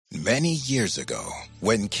Many years ago,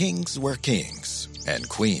 when kings were kings and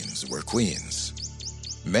queens were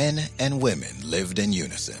queens, men and women lived in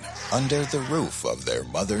unison under the roof of their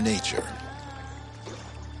Mother Nature.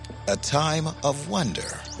 A time of wonder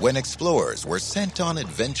when explorers were sent on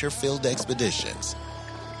adventure-filled expeditions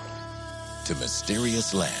to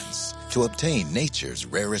mysterious lands to obtain nature's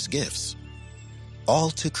rarest gifts,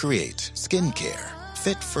 all to create skincare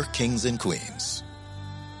fit for kings and queens.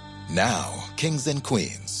 Now, kings and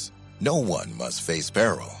queens, no one must face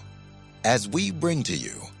peril, as we bring to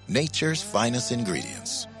you nature's finest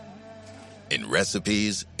ingredients in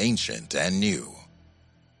recipes ancient and new.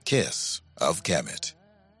 Kiss of Kemet.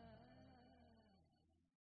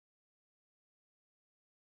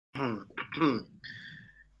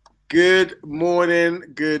 Good morning,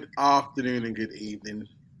 good afternoon, and good evening.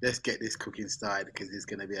 Let's get this cooking started because it's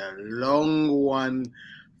going to be a long one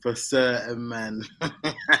for certain man.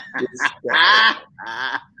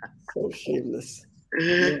 So shameless.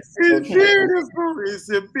 It's beautiful. It's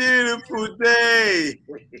a beautiful day.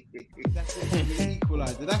 That's the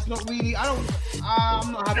equalizer. That's not really. I'm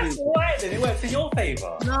not happy. That's alright then. It works in your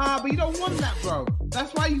favour. Nah, but you don't want that, bro.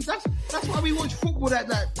 That's why That's why we watch football.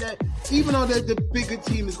 That even though the bigger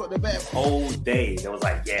team has got the better. Whole day there was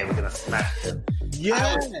like, yeah, we're gonna smash them.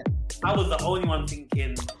 Yeah. I was the only one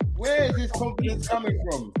thinking, Where is this confidence coming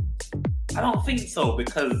from? I don't think so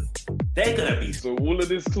because they're gonna be. So all of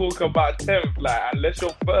this talk about 10th, like unless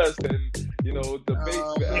you're first, then you know the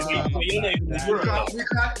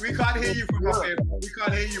We can't hear you from up here. We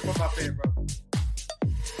can't hear you from up here, bro.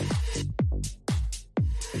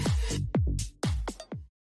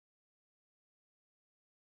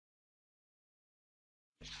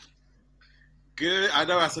 Good. I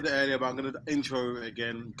know I said it earlier, but I'm going to intro it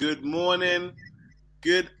again. Good morning,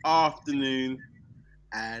 good afternoon,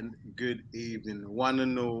 and good evening, one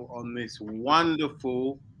and all, on this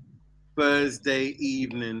wonderful Thursday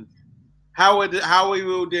evening. How are we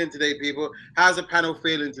all doing today, people? How's the panel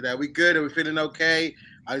feeling today? Are we good? Are we feeling okay?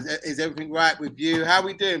 Is everything right with you? How are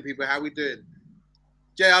we doing, people? How are we doing?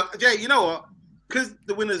 Jay, you know what? Because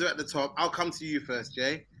the winners are at the top, I'll come to you first,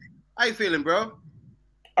 Jay. How you feeling, bro?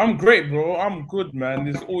 I'm great, bro. I'm good, man.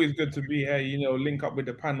 It's always good to be here, link up with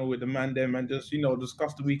the panel, with the man them, and just,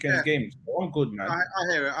 discuss the weekend's games. So I'm good, man. I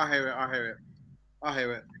hear it.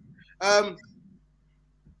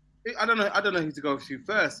 I don't know who to go to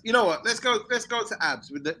first. You know what? Let's go to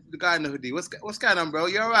Abs with the guy in the hoodie. What's going on, bro?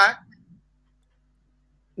 You all right?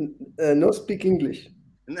 No speak English.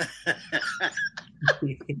 You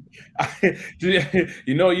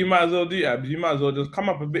might as well do, Abs. You might as well just come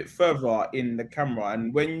up a bit further in the camera,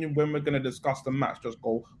 and when we're gonna discuss the match, just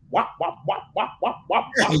go wap wap wap wap wap wap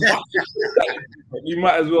wap. You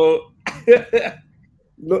might as well.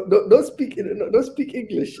 No, don't speak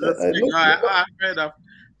English. Fair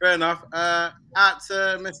enough. Out to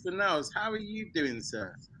Mr. Nels. How are you doing,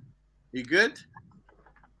 sir? You good?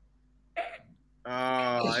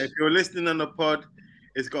 If you're listening on the pod,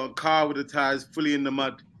 it's got a car with the tires fully in the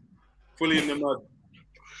mud. We'll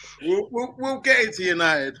get into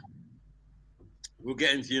United.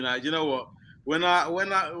 You know what? When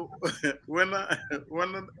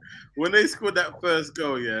they scored that first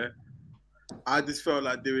goal, yeah, I just felt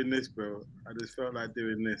like doing this, bro. It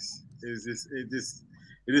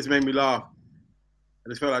just made me laugh. I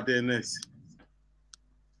just felt like doing this.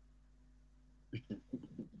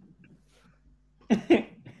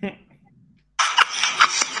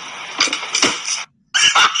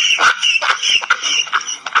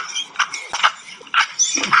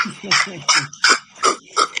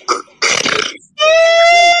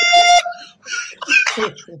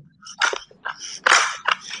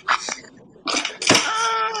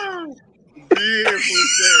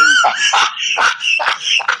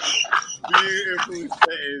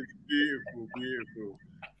 Beautiful.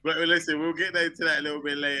 But listen, we'll get into that a little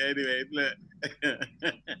bit later anyway. Look.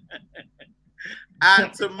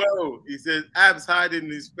 And to Mo, he says, Abs hiding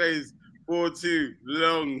his face 4-2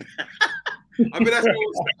 long. I mean, that's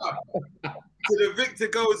all stuff. So the victor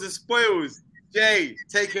goes and spoils. Jay,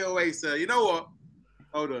 take it away, sir. You know what?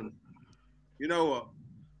 Hold on. You know what?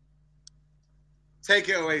 Take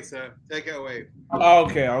it away, sir. Take it away.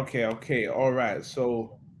 Okay. All right.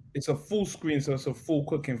 So it's a full screen, so it's a full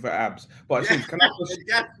cooking for Abs. But can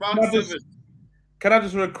I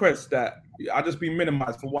just request that I just be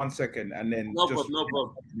minimized for 1 second and then no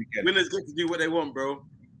problem. Winners get to do what they want, bro.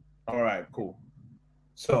 All right, cool.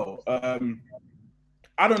 So I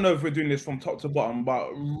don't know if we're doing this from top to bottom, but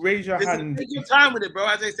raise your hand. Take your time with it, bro.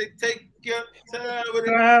 As they say, take your time with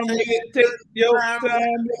it.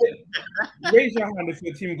 Raise your hand if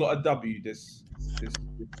your team got a W this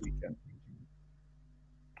weekend.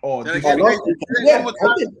 Or So did again, you- last weekend, yeah,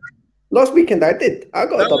 I did. Last weekend I did. I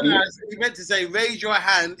got a No, W. no, he meant to say, raise your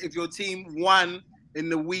hand if your team won in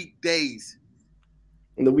the weekdays.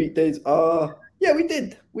 In the weekdays. Yeah, we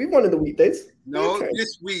did. We won in the weekdays. No, Okay.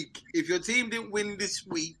 this week. If your team didn't win this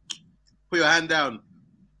week, put your hand down.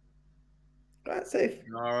 That's safe.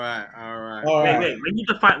 All right. All right. Wait.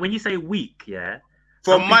 When you say week, yeah.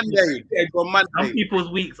 From Some Monday. From Some Monday. people's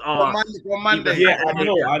weeks From are. Monday. From Monday. Yeah, I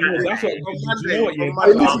know. That's what. From Do Monday, you know what? Yeah, from Hey,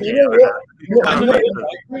 Monday. listen, you know what? No,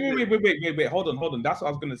 You know wait. Hold on. That's what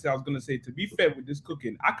I was gonna say. To be fair with this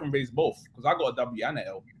cooking, I can raise both because I got a W and an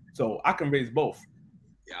L, so I can raise both.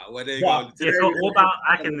 Yeah, well, there you Yeah. go. Yeah, so what about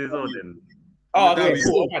Akin as well then? Oh, okay, W.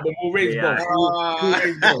 cool. All right, then we'll raise Yeah. both. We'll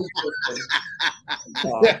raise both.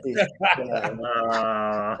 Oh, this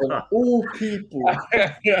guy. Of all people.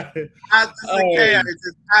 Abs Sakea, it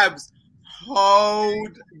says, Abs,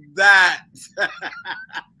 hold that.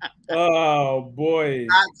 Oh boy.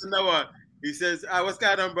 Abs Noah. He says, what's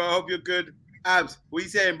going on, bro? I hope you're good. Abs, what you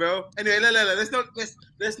saying, bro? Anyway, let's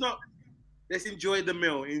enjoy the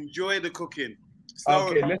meal. Enjoy the cooking. So,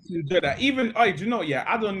 Okay, let's enjoy that. Even, do you know? Yeah,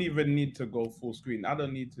 I don't even need to go full screen. I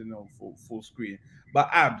don't need to know full screen. But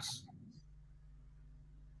Abs,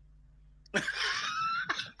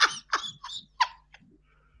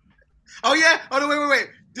 oh yeah. Oh no, wait.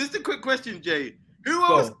 Just a quick question, Jay. Who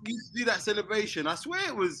Go. else used to do that celebration? I swear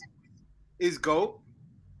it was his goat.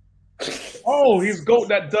 oh, he's goat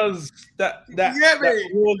that does that Yeah, that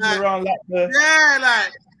mate. rolls Like- around like the. Yeah,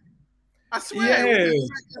 like I swear. Yeah. Is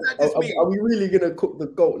that just me? Are we really gonna cook the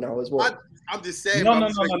goat now as well? I'm just saying. No.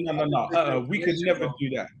 bro. We could never do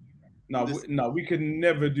that. No, we could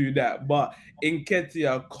never do that. But in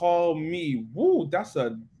Ketia, call me. Woo, that's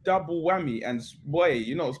a double whammy. And boy,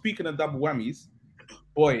 speaking of double whammies,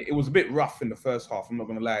 boy, it was a bit rough in the first half. I'm not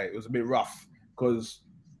gonna lie, it was a bit rough because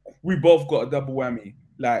we both got a double whammy.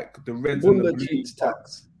 Like the Reds and the Bunda Blues. cheeks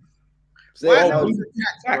tax. Say Why it is now. it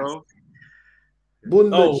tax, bro?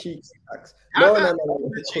 Bunda Oh. cheeks tax. How No. about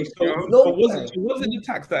Bunda cheeks, So, bro? so was it the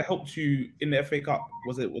tax that helped you in the FA Cup?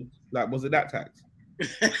 Was it that tax?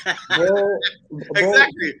 Bro,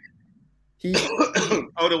 Exactly. He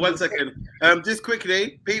Hold on 1 second. Just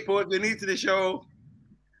quickly, people, if you're new to the show,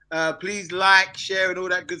 please like, share, and all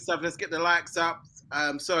that good stuff. Let's get the likes up.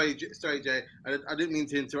 Sorry, Jay. I didn't mean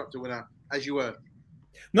to interrupt you as you were.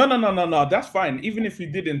 No. That's fine. Even if you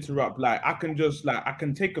did interrupt, I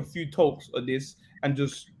can take a few talks of this and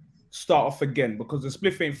just start off again because the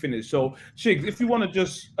spliff ain't finished. So, Shigs, if you want to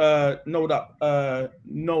just note up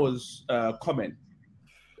Noah's comment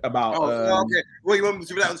about. Okay. Well, you want me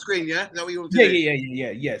to put that on screen, yeah? Is that what you want me to do?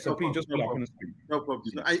 Yeah. So No please just put problem, up on the screen. No problem.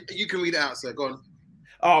 You can read it out, sir. Go on.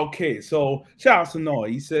 Oh, okay, so shout out to Noah.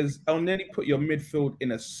 He says, "I'll nearly put your midfield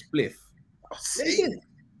in a spliff." Oh, They see? did.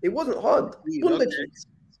 It wasn't hard. See, Bunda okay. cheeks.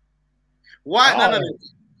 Why? No. Oh.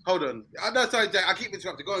 Hold on. No, sorry, Jay. I keep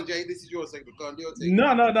interrupting. Go on, Jay. This is your segment. Go on, do your thing.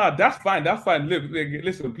 No. That's fine. Look,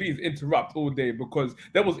 listen, please interrupt all day because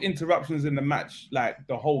there was interruptions in the match, like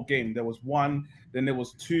the whole game. There was one, then there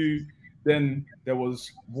was two, then there was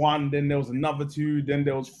one, then there was another two, then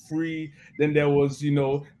there was three, then there was,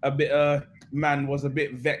 a bit. Man was a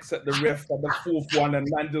bit vexed at the ref at the fourth one, and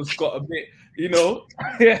man just got a bit,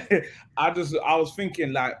 I was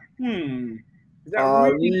thinking like, is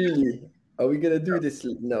that Really? Are we gonna do this?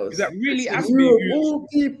 No. Is that really You asking of you? all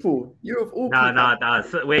people. You of all people. No.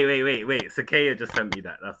 So, wait. Sakea just sent me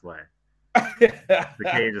that. That's why.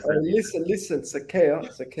 Sakea just sent me. Listen,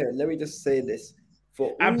 Sakea. Let me just say this.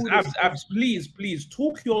 For all Abs, please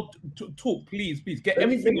talk talk, please. Get Let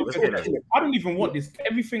me everything finish off your talking. chest. I don't even want this. Get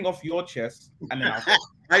everything off your chest, and then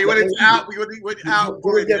Now you want it out. We want it out.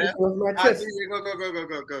 You wanna get Yeah? this off my Ah, chest?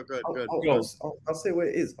 Go. I'll say what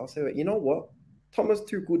it is. You know what? Thomas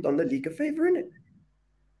Tuchel done the league a favor, innit?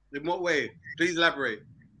 In what way? Please elaborate.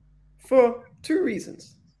 For two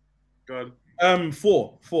reasons. Go on.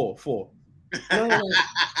 Four. No.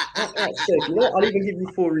 I'll even give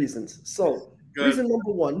you 4 reasons. So, Go reason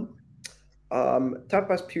number 1,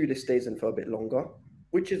 Tapas Pulis stays in for a bit longer,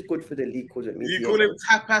 which is good for the league because it means You call him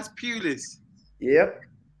Tapas Pulis. Yep.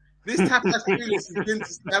 This Tapas Pulis has been to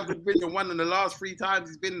Stamford Bridge and won in the last 3 times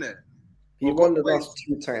he's been there. He won the last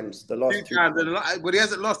 2 times. The last 2 times, but he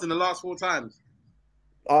hasn't lost in the last 4 times.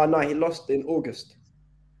 No, he lost in August.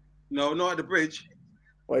 No, not at the bridge.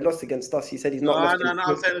 Well, he lost against us. He said he's No, not. no,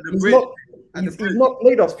 I'm saying at the He's bridge. not. At the He's bridge. not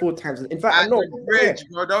played us 4 times. In fact, I At know. the bridge,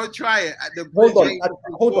 bro. Don't try it. At the bridge.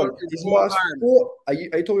 Hold on. His Four last times. 4. Are you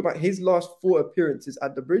talking about his last 4 appearances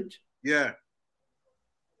at the bridge? Yeah.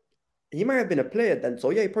 He might have been a player then. So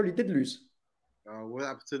yeah, he probably did lose. What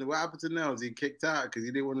happened to Nels? He kicked out because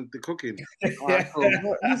he didn't want the cooking. Alright, cool.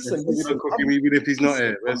 Listen, Listen, cooking even if he's not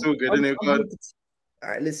here. That's all good, isn't it? all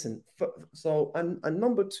right, listen. So, and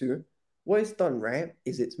number two, what it's done, right,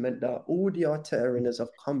 is it's meant that all the Arteta winners have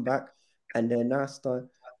come back and they're now starting.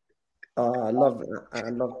 I love it. I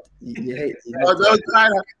love you hate it.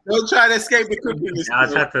 Don't try to escape the cooking.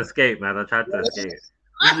 I tried to escape, man. I tried to escape.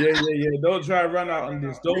 Yeah. Don't try to run out on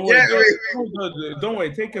this. Don't worry. Don't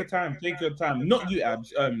worry. Take your time. Not you,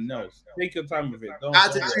 Abs. No, take your time with it.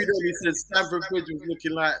 Attitude on he said Stamford Bridge was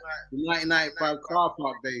looking like the 1995 car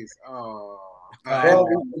park days.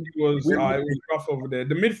 It was rough over there.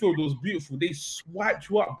 The midfield was beautiful. They swiped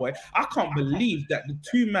you up, boy. I can't believe that the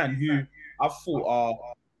two men who I thought are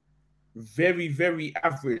very, very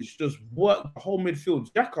average just worked the whole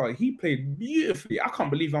midfield. Xhaka, he played beautifully. I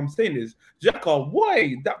can't believe I'm saying this. Xhaka,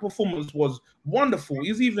 why? That performance was wonderful.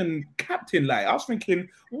 He's even captain. Like, I was thinking,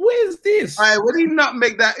 where's this? All right, what did he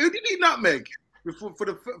nutmeg that? Who did he nutmeg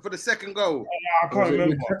for the second goal? I can't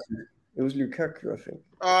remember. It was Lukaku, I think.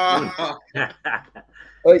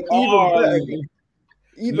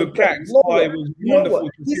 Lukaku, it was wonderful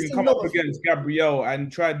to see him come up against Gabriel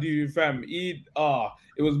and try to do fam.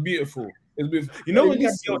 It was beautiful. It was beautiful. You know when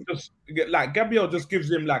Gabriel just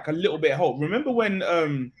gives him like a little bit of hope. Remember when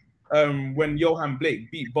Johan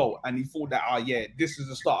Blake beat Bolt and he thought that this is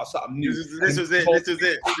the start of something new. This was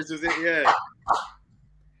it, yeah.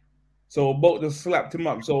 So Bolt just slapped him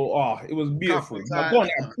up. So it was beautiful. Now, go on,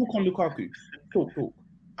 talk on Lukaku. Talk.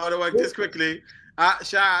 Otherwise, just quickly.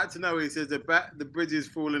 Shout out to Noah. He says the bridge is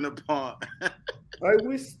falling apart.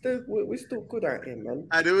 We're still good at him, man.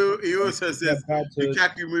 And he also says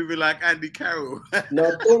Lukaku moving like Andy Carroll.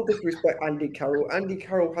 No, don't disrespect Andy Carroll. Andy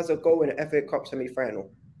Carroll has a goal in the FA Cup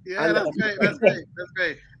semi-final. Yeah, that's great.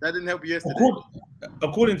 That didn't help you yesterday.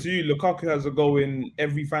 According to you, Lukaku has a goal in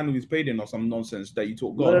every final he's played in, or some nonsense that you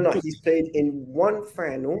talk. No. He's played in one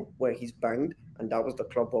final where he's banged, and that was the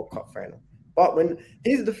Club World Cup final. But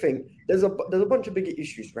here's the thing, there's a bunch of bigger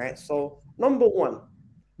issues, right? So number one,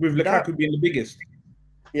 with Lukaku being the biggest.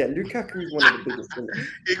 Yeah, Lukaku is one of the biggest.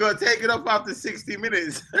 He got taken off after 60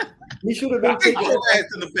 minutes. He should have been taken off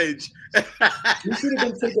to the bench. He should have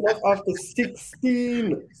been taken off after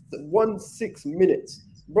 16 minutes.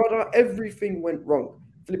 Brother, everything went wrong.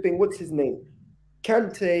 Flipping, what's his name?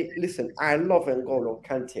 Kante, listen, I love N'Golo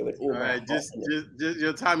Kante with all my heart. Just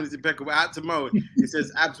your timing is impeccable. Out to Mo. He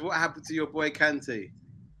says, Abs, what happened to your boy Kante?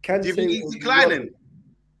 Do you think he's declining?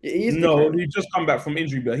 He just come back from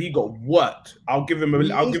injury, but he got worked. I'll give him a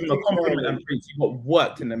compliment and praise. He got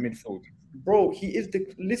worked in the midfield. Bro, he is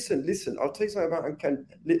listen. I'll tell you something about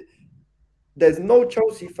Kante. There's no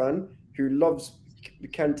Chelsea fan who loves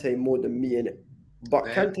Kante more than me in it. But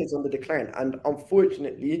Kante's on the decline, and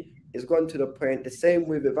unfortunately, it's gone to the point. The same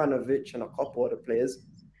with Ivanovic and a couple other players.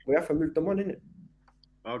 We have to move them on, innit?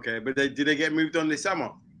 Okay, but did they get moved on this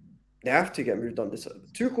summer? They have to get moved on this summer.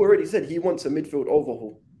 Tuchel already said he wants a midfield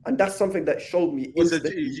overhaul, and that's something that showed me. Do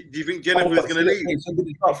you think Jennifer is going to leave? So did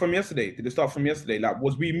it start from yesterday? Like,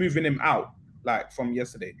 was we moving him out like from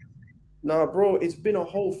yesterday? Nah, bro, it's been a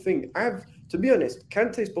whole thing. To be honest,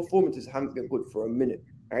 Kante's performances haven't been good for a minute.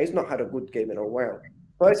 He's not had a good game in a while.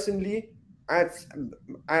 Personally, I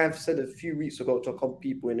have said a few weeks ago to a couple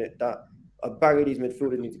people in it that a bag of these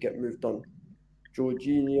midfielders need to get moved on.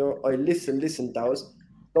 Jorginho, listen, Dowers,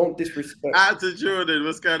 don't disrespect. Out to Jordan,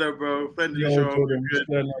 what's going on, bro? Friend of the show. Jordan, what's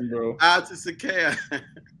going on, bro? Out to Sakea.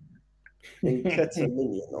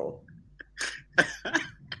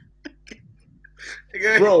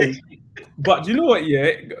 Bro, but do you know what?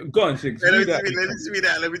 Yeah, go on, Six. Let me just read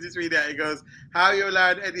that. It goes, "How are you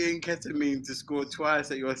allowed Eddie Nketiah to score twice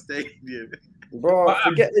at your stadium?" Bro,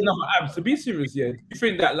 to be serious, yeah. Do you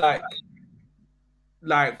think that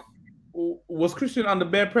like was Christian under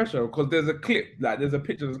bare pressure? Because there's a clip, there's a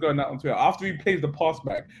picture that's going out on Twitter. After he plays the pass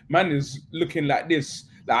back, man is looking like this.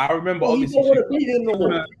 Like, I remember, obviously, obviously,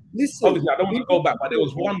 I don't want to go back, but there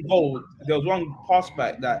was one pass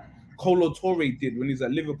back that Kolo Touré did when he's at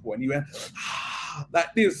Liverpool, and he went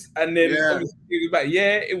like this, and then obviously he was back.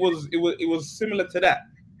 Yeah, it was similar to that.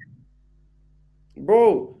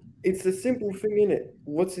 Bro, it's a simple thing, innit?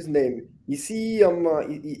 What's his name? You see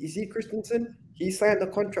Christensen? He signed a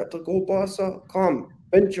contract to go Barca. Come,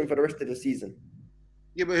 bench him for the rest of the season.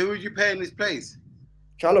 Yeah, but who would you pay in his place?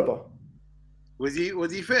 Chalobah. Was he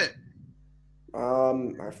fit?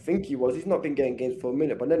 I think he was. He's not been getting games for a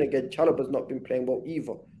minute, but then again, Chalobah's not been playing well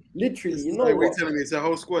either. Literally, you know what? We're telling me it's a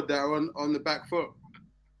whole squad that are on the back foot.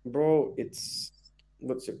 Bro, it's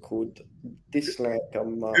what's it called?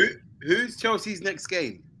 Who's Chelsea's next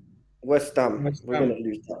game? West Ham. West We're Ham. gonna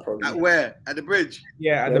lose that probably. At where? At the bridge.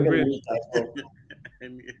 Yeah, at We're the gonna bridge. lose that,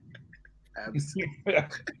 bro. Abs.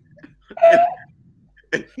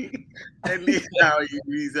 Anyhow, you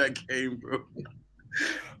lose that game, bro.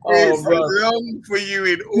 Oh, It's bro. long for you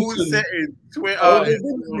in all Listen. settings. Twitter. Oh, they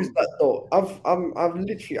didn't lose that though.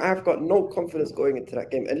 I've got no confidence going into that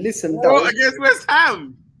game. And listen, that What, was, against West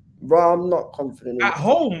Ham? bro, I'm not confident. In At it.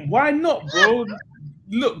 home, why not, bro?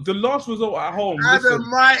 Look, the last result at home. And the Listen,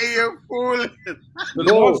 mighty have fallen. the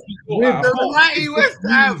Bro, last result at the home. mighty it West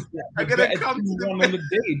just Ham means that are the gonna better come to team the won on the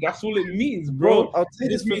day. That's all it means, Bro, bro. I'll tell you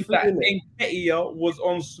This this for means free, that innit? Nketiah was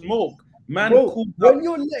on smoke. Man, Bro, called up. when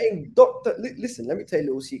you're letting listen, let me tell you a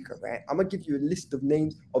little secret, right? I'm gonna give you a list of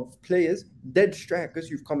names of players, dead strikers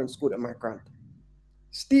who've come and scored at my ground.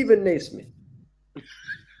 Stephen Naismith,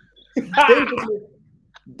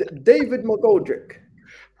 David McGoldrick.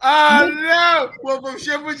 Oh no! What, from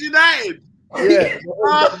Sheffield United? Yeah. Is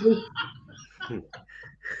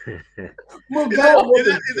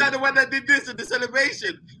that the one that did this at the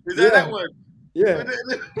celebration? Is that Yeah. that one? Yeah.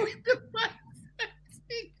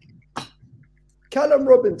 Callum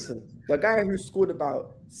Robinson, the guy who scored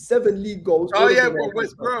about 7 league goals. Oh all of yeah, them from at West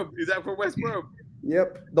West Ham. Brom. Is that from West Brom?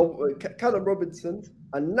 Yep, Callum Robinson,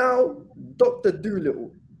 and now Dr.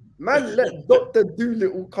 Doolittle. Man, let Dr.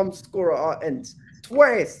 Doolittle come score at our ends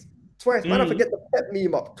twice. Man, I forget the pep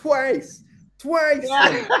meme up twice. Twice.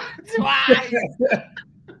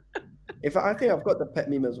 In fact, I think I've got the pet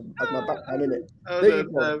meme as my background in it. Oh, There you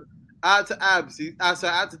no, go. out to Abs.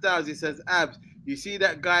 Out to Downs. He says, Abs, you see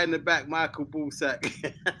that guy in the back, Michael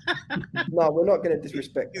Ballsack? No, we're not going to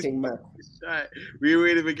disrespect King Man. Right. We were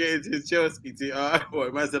even getting to Chelsea.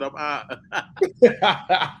 Man said, I'm out.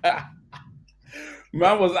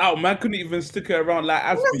 Man was out. Man couldn't even stick it around like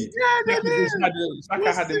Aspie.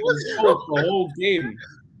 Saka had it controlled the whole game.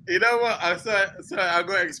 You know what? I'm sorry. I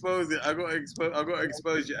got to expose it. I got to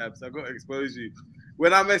expose you, Abs. I got to expose you.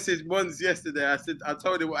 When I messaged Mons yesterday, I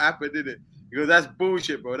told him what happened, didn't it? He goes, that's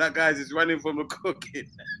bullshit, bro. That guy's just running from the cooking.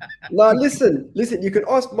 No, listen. You can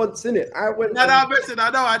ask Months in it. Listen,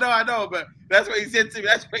 I know, but that's what he said to me.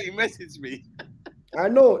 That's what he messaged me. I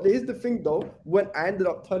know. Here's the thing, though. When I ended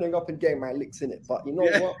up turning up and getting my licks in it, but you know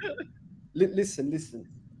what? Listen.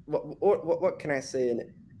 What can I say in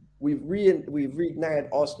it? We've reignited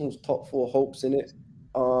Arsenal's top 4 hopes in it.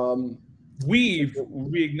 We've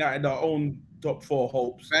reignited our own top 4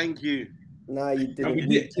 hopes. Thank you. Nah, you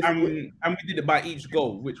didn't. And we did it by each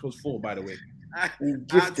goal, which was 4, by the way.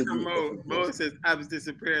 Gifted Out to you. Mo says Abs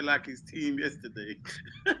disappeared like his team yesterday.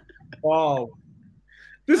 Wow.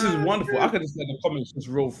 This is wonderful. I could just let the comments just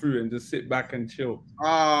roll through and just sit back and chill.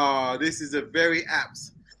 Oh, this is a very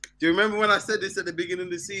Abs. Do you remember when I said this at the beginning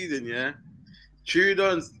of the season? Yeah,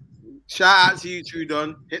 Trudon. Shout out to you,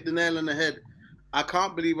 Trudon. Hit the nail on the head. I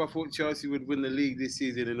can't believe I thought Chelsea would win the league this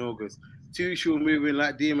season in August. Tuchel moving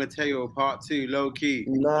like Di Matteo, part 2, low key.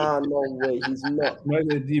 Nah, no way. He's not. Where's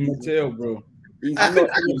the Di Matteo, bro? He's not.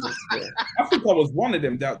 I think I was one of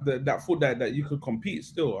them that thought that you could compete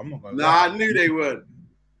still. I'm not gonna Nah, lie. I knew they weren't.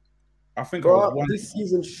 I think I was Bro, one. this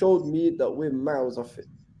season showed me that we're miles off it.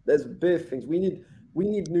 There's bare things. We need a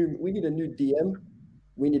new DM.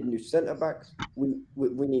 We need new centre backs. We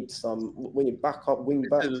need backup wing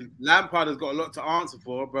back. Lampard has got a lot to answer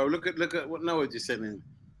for, bro. Look at what Noah just said in.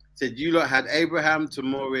 Said you lot had Abraham,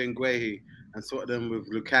 Tomori, and Guehi, and sort them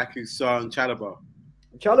with Lukaku, Sarr, and Chalobah.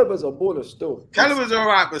 Chalobah's a baller still. Chalobah's all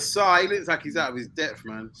right, but Sarr, he looks like he's out of his depth,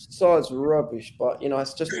 man. Sarr's rubbish, but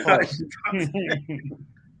it's just hard.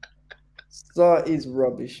 Sarr is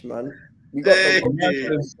rubbish, man. We got Hey.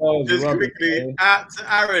 the Just quickly, out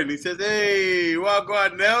to Aaron. He says, hey, well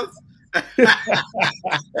gone, Nels.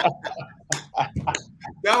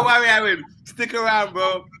 Don't worry, Aaron. Stick around,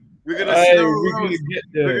 bro. We're gonna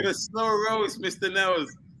We're gonna slow roast Mr.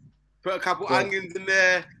 Nels. Put a couple onions in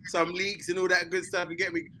there, some leeks and all that good stuff. You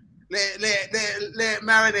get me? Let it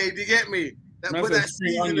marinate. You get me? Put that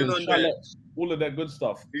seasoning on there. All of that good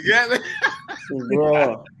stuff. You get me?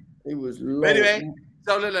 Bro, it was low. Anyway,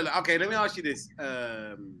 so look. Okay, let me ask you this,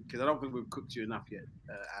 because I don't think we've cooked you enough yet.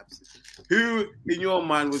 Who, in your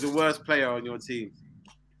mind, was the worst player on your team?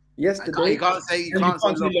 Yesterday, You can't say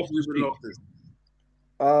Loftus.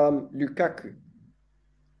 Lukaku.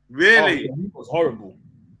 Really? Oh, he was horrible.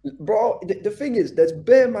 Bro, the thing is, there's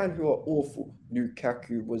bare man who are awful.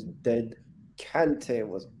 Lukaku was dead. Kante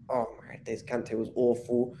was, oh my days, Kante was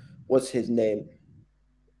awful. What's his name?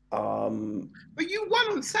 But you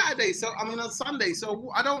won on Saturday, on Sunday.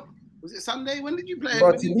 So was it Sunday? When did you play?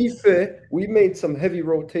 But to be fair, we made some heavy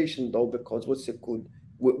rotation though, because what's it called?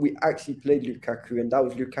 We actually played Lukaku, and that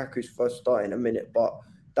was Lukaku's first start in a minute. But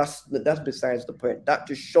that's besides the point. That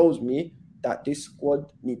just shows me that this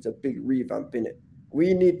squad needs a big revamp in it.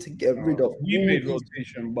 We need to get rid of. We made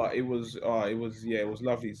rotation, but it was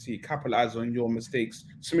lovely to see. Capitalize on your mistakes.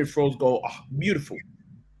 Smith Rowe's goal, beautiful.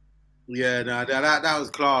 Yeah, no, that was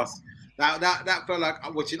class. That felt like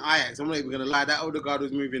I'm watching Ajax. I'm not even gonna lie. That Odegaard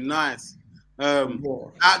was moving nice.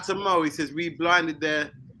 Out to Mo, he says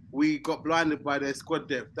we got blinded by their squad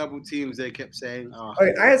depth. Double teams, they kept saying.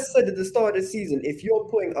 I said at the start of the season, if you're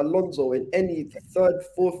putting Alonso in any third,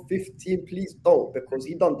 fourth, fifth team, please don't, because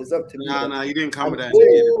he don't deserve to be. No, you didn't come with that.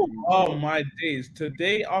 Oh my days!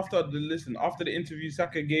 Today, after the interview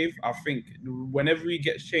Saka gave, I think whenever he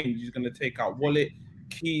gets changed, he's gonna take out wallet,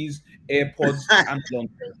 keys, AirPods, and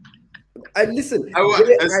Alonso. And listen, I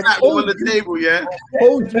on the table, yeah. I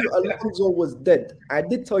told you Alonso was dead. I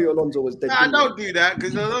did tell you Alonso was dead. Nah, don't do that,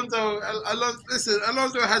 because Alonso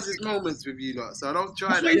has his moments with you lot, so don't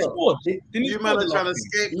try that. You man are trying to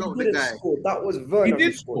scapegoat the guy. That was Werner. He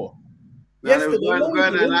did score. Yesterday,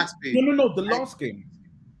 Werner and Aspie. No, the last game.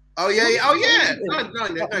 Oh yeah. No,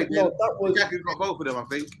 that was Jackie got both of them, I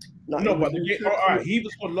think. No, but the game, he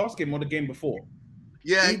was scored last game or the game before.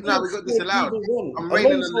 Yeah, we got disallowed. I'm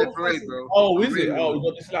raining on the parade, bro. Oh, is it? Oh, we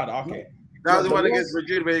got disallowed. Okay. That was the one against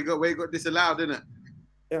Madrid where he got disallowed, didn't it?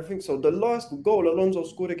 Yeah, I think so. The last goal Alonso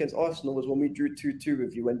scored against Arsenal was when we drew 2-2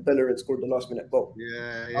 with you, when Bellerin scored the last minute goal.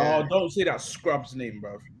 Yeah. Oh, don't say that scrub's name,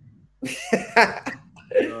 bro.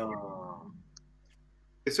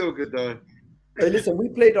 It's all good though. Hey, listen, we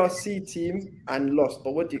played our C team and lost,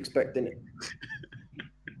 but what do you expect in it?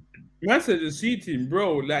 Man said the C team,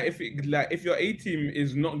 bro. If your A team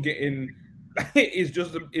is not getting,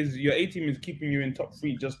 your A team is keeping you in top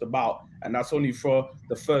 3 just about, and that's only for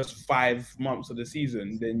the first 5 months of the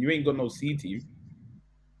season, then you ain't got no C team.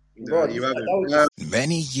 No, you haven't.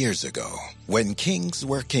 Many years ago, when kings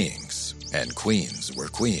were kings and queens were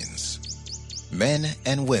queens, men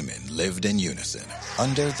and women lived in unison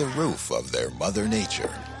under the roof of their Mother Nature.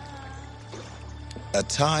 A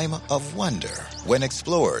time of wonder when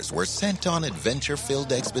explorers were sent on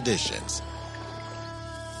adventure-filled expeditions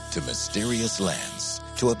to mysterious lands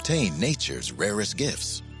to obtain nature's rarest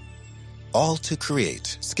gifts, all to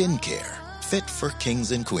create skincare fit for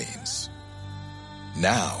kings and queens.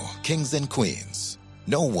 Now, kings and queens,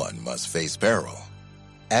 no one must face peril,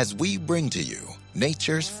 as we bring to you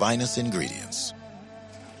nature's finest ingredients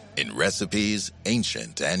in recipes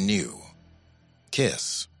ancient and new.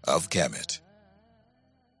 Kiss of Kemet.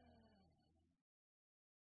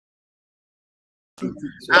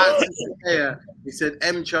 He said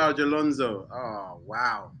M charge Alonso. Oh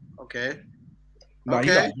wow. Okay. No,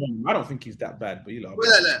 okay. I don't think he's that bad, but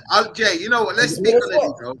Jay, you know what? Let's speak on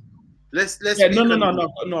it, though. Let's. Yeah,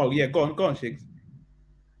 no. Yeah, go on, Shiggs.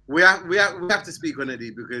 We have to speak on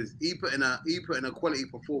Eddie because he put in a quality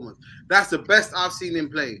performance. That's the best I've seen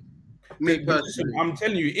him play. Me personally, I'm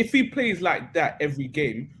telling you, if he plays like that every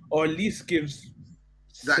game, or at least gives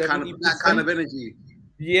that kind of energy.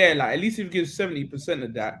 Yeah, at least if he gives 70%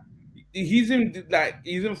 of that, he's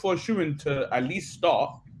in for assuring to at least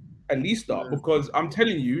start, because I'm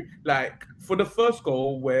telling you, for the first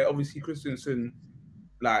goal where obviously Christensen,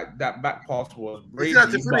 that back pass was crazy. He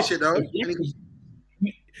had to finish it though.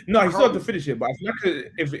 No, he still had to finish it, but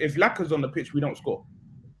if Laka's on the pitch, we don't score.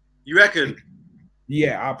 You reckon?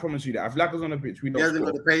 Yeah, I promise you that. If Laka's on the pitch, we don't score. He hasn't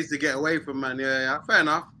got the pace to get away from man. Yeah, fair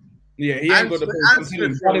enough. Yeah, he ain't got the pace.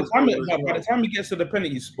 By the time he gets to the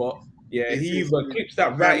penalty spot, he either clips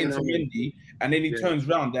that right into Mendy, and then he turns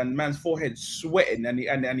round and man's forehead's sweating and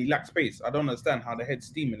he lacks pace. I don't understand how the head's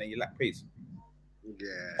steaming and you lack pace.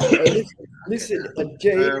 Yeah. Listen,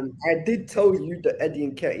 Jay, I did tell you that Eddie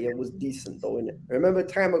Nketiah was decent, though, innit? Remember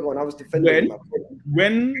time ago, and I was defending him.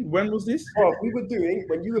 When was this? Well,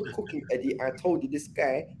 when you were cooking Eddie, I told you this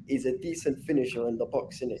guy is a decent finisher in the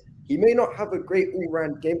box, innit? He may not have a great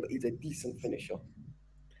all-round game, but he's a decent finisher.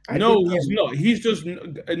 No, he's not. He's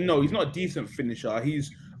not a decent finisher. He's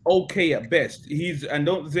okay at best.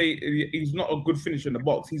 Don't say he's not a good finisher in the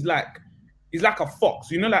box. He's like a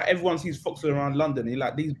fox. You know, everyone sees foxes around London.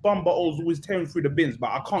 These bum bottles always tearing through the bins,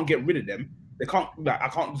 but I can't get rid of them. They can't. I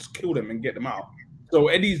can't just kill them and get them out. So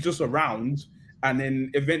Eddie's just around, and then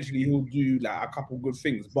eventually he'll do a couple good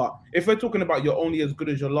things. But if we're talking about you're only as good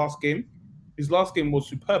as your last game, his last game was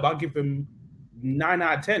superb. I'll give him 9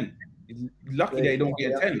 out of 10. He's lucky that he don't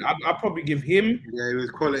get a 10. I'll probably give him. Yeah, it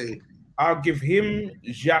was quality. I'll give him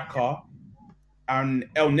Xhaka, and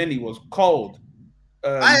El Neni was cold.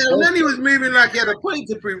 El Neni was moving like he had a point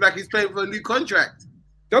to prove, like he's playing for a new contract.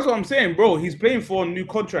 That's what I'm saying, bro. He's playing for a new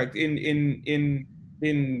contract in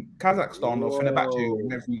Kazakhstan or Fenerbahce,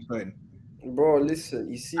 wherever he's going. Bro, listen,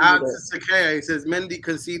 you see Out with to Sakaya, he says Mendy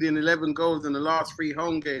conceding 11 goals in the last 3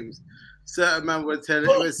 home games. Certain man would say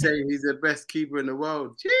he's the best keeper in the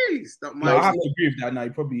world. Jeez, not No, I my have to agree with that. Now he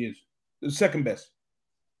probably is the second best.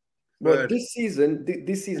 But this season,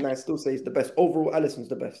 I still say it's the best. Overall, Alisson's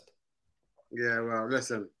the best. Yeah, well,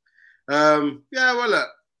 listen. Yeah, well, look.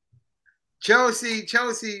 Chelsea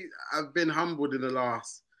have been humbled in the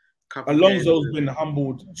last couple Alonso's of games. been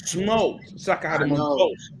humbled, smoked. Saka had him I know. on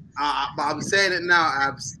toast. But I'm saying it now,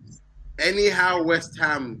 Abs. Anyhow, West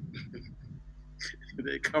Ham,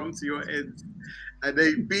 they come to your end and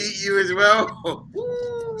they beat you as well.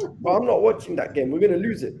 But I'm not watching that game. We're going to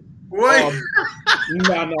lose it. What?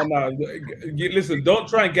 No. Listen, don't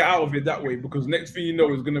try and get out of it that way because next thing you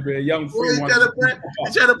know, it's going to be a young 3-1. You're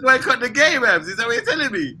trying to boycott the game, Abs. Is that what you're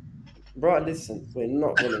telling me? Bro, listen, we're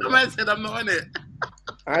not going to. Man said I'm not on it.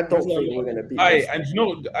 I don't think we're going to beat Hey, and do you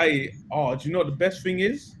know what the best thing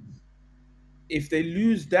is? If they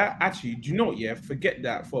lose that, actually, do you know what? Yeah, forget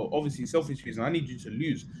that for obviously selfish reasons. I need you to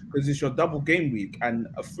lose because it's your double game week, and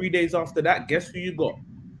 3 days after that, guess who you got?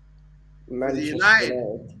 Manchester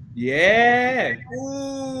United. Yeah.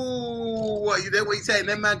 Ooh, what you saying?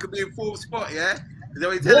 That man could be in fourth spot, yeah? Is that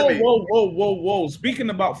what you're telling me? Whoa. Speaking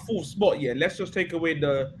about fourth spot, yeah, let's just take away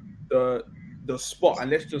the spot and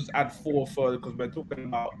let's just add 4 further because we're talking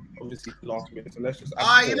about obviously last minute. So let's just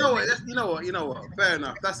add 4. You know what? Fair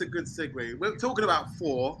enough. That's a good segue. We're talking about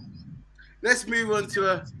 4. Let's move on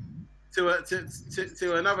to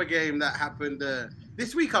another game that happened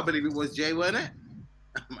this week. I believe it was, Jay, weren't it?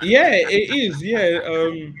 Yeah, it is. Yeah.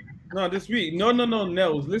 No, this week. No,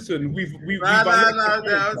 Nels. Listen, we've Nels.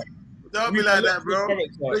 Don't be like that, bro.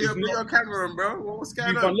 Put your camera on, bro. What's going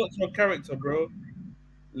on? We've unlocked your character, bro.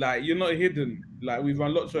 Like, you're not hidden. Like, we've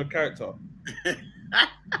unlocked your character.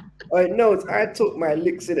 No, I took my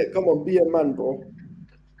licks in it. Come on, be a man, bro.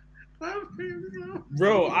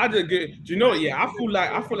 Bro, I just get. Do you know what? Yeah, I feel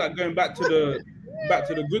like going back to the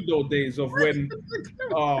good old days of when,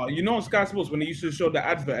 you know, on Sky Sports when they used to show the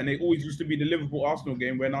advert and they always used to be the Liverpool Arsenal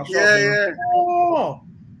game when I yeah. Oh,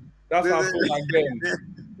 that's how I feel like then.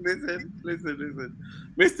 Listen,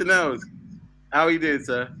 Mr. Nels, how are you doing,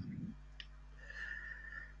 sir?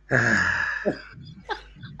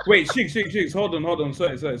 Wait, Shiggs, hold on.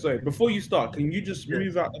 Sorry. Before you start, can you just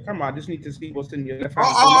move out the camera? I just need to see what's in your left hand.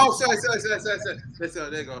 Sorry.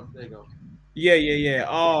 There you go. Yeah.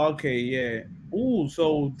 Oh, okay, yeah. Oh,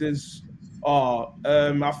 so there's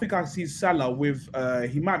I think I see Salah with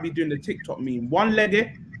he might be doing the TikTok meme. One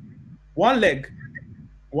leg,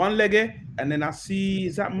 and then I see,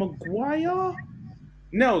 is that Maguire?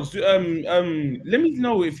 Nels, let me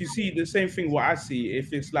know if you see the same thing what I see.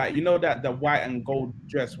 If it's like, you know, that the white and gold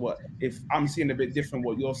dress, what if I'm seeing a bit different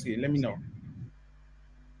what you're seeing? Let me know.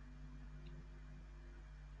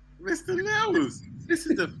 Mr. Nels, this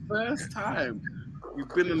is the first time you've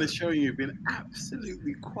been on the show and you've been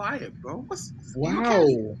absolutely quiet, bro.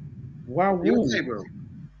 Wow. Are you okay, bro?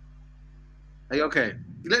 Are you okay?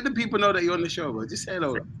 Let the people know that you're on the show, bro. Just say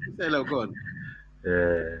hello. Go on.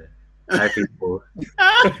 Hi, people.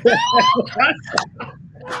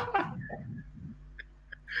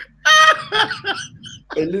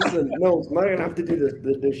 Hey, listen, no, man, gonna have to do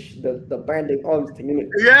the binding arms thing, innit?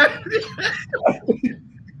 Yeah.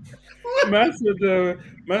 Man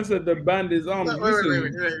said the band is on.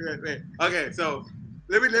 Wait. Okay, so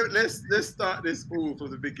let's start this all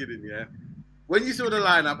from the beginning, yeah. When you saw the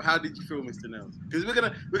lineup, how did you feel, Mr. Nels? Because we're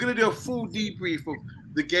gonna do a full debrief of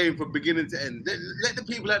the game from beginning to end. Let the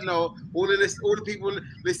people that know, all the people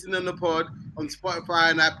listening on the pod, on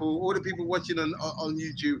Spotify and Apple, all the people watching on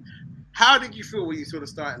YouTube. How did you feel when you saw the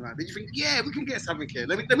starting line? Did you think, yeah, we can get something here?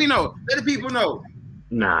 Let me know. Let the people know.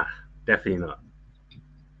 Nah, definitely not.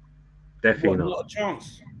 Definitely not. Not a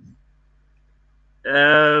chance.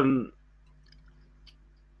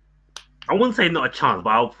 I wouldn't say not a chance,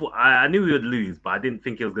 but I knew we would lose, but I didn't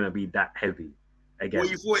think it was going to be that heavy again.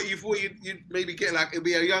 Well, you thought you'd maybe get like it'd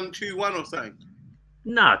be a young 2-1 or something.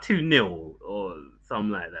 Nah, 2-0 or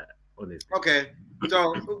something like that. Honestly. Okay,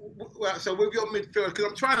 so with your midfield, because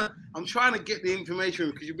I'm trying to get the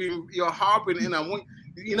information because you're harping in. I want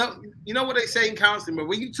you know what they say in counselling, but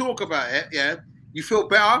when you talk about it, yeah, you feel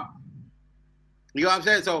better. You know what I'm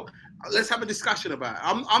saying? So let's have a discussion about it.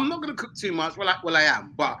 I'm not going to cook too much. Well, I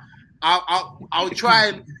am, but I'll try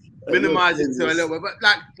and minimize it to a little bit. But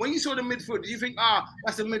like when you saw the midfield, do you think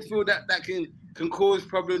that's a midfield that can cause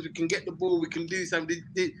problems? We can get the ball. We can do something.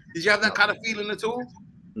 Did you have that kind of feeling at all?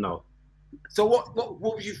 No. So what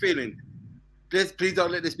was you feeling? Please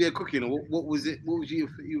don't let this be a cooking. Or what was it? What was you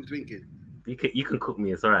thinking? You can cook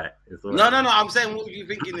me. It's all right. It's all No, right. no, no. I'm saying, what were you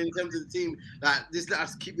thinking in terms of the team? Like, just let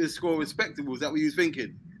us keep the score respectable. Is that what you was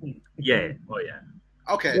thinking? Yeah. Oh yeah.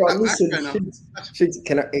 Okay. Bro, that's listen, fair enough. Shigs,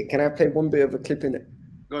 can I play one bit of a clip in it?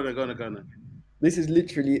 Go on. This is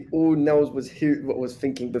literally all Nels was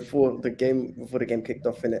thinking before the game kicked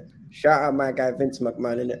off, in it. Shout out my guy Vince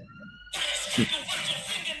McMahon, in it.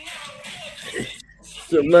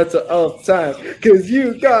 It's a matter of time, cause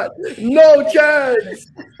you got no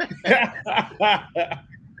chance.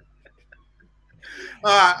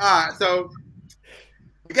 All right. So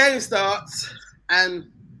the game starts,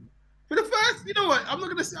 and for the first, you know what? I'm not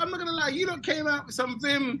gonna lie. You lot came out with some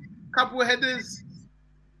vim, couple of headers,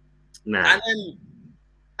 Nah.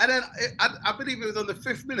 and then I believe it was on the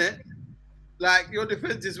 5th minute. Like, your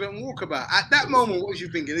defense just went walkabout. At that moment, what was you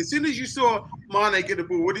thinking? As soon as you saw Mane get the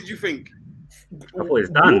ball, what did you think? I thought it's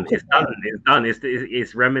done. It's done.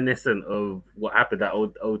 It's reminiscent of what happened at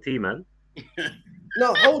OT, man.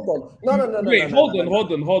 No, hold on. No. Wait, hold on. No,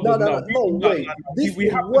 wait. This we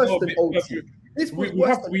was have to worse go a than bit OT. further. This was We worse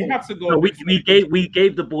have than we OT. have to go. No, a bit we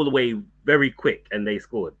gave the ball away very quick, and they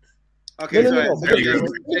scored. Okay, No. sorry.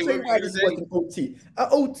 This is why this is worse than OT. At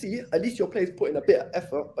OT, at least your players put in a bit of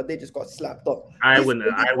effort, but they just got slapped up. I This- wouldn't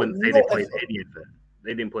say they put in any effort.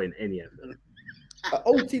 They didn't put in any effort. At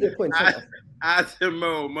OT, they put in some effort. After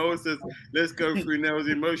Mo says, let's go through Nell's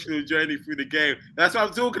emotional journey through the game. That's what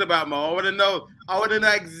I'm talking about, Mo. I want to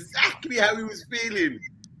know exactly how he was feeling.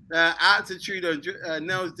 Out to Trudeau,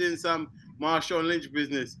 Nell's doing some Marshawn Lynch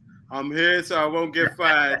business. I'm here so I won't get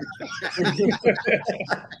fired.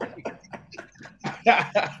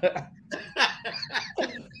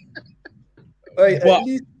 Right, But-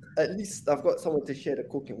 at least I've got someone to share the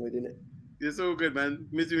cooking with, innit? It's all good, man.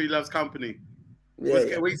 Misery loves company.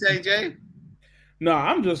 Yeah. What you saying, Jay? No,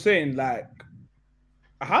 I'm just saying, like,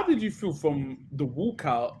 how did you feel from the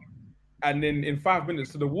walkout and then in 5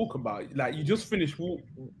 minutes to the walkabout? Like, you just finished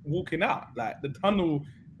walking out. Like, the tunnel,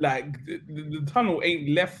 like, the tunnel ain't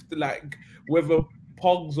left, like, whether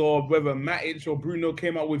Pogs or whether Matic or Bruno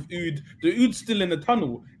came out with Oud. The Oud's still in the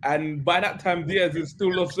tunnel. And by that time, Diaz is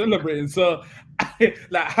still not celebrating. So,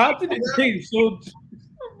 like, how did it change? So,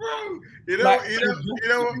 Bro, you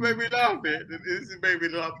know what made me laugh? This made me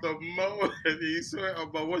laugh the most. You saw it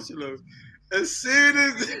on my watch along. As soon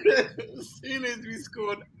as we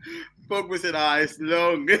scored, Pogba said, it's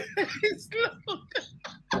long. It's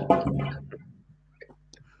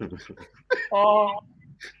long.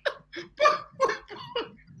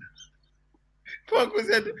 Pogba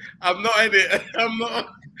said, I'm not in it.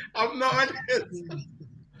 I'm not in it.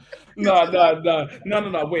 No.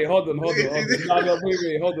 Wait, hold on. Wait,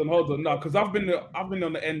 hold on. No, because I've been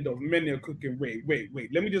on the end of many a cooking. Wait.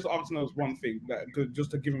 Let me just ask Nels one thing,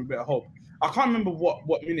 just to give him a bit of hope. I can't remember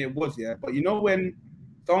what minute it was, yeah. But you know when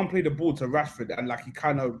someone played the ball to Rashford and like he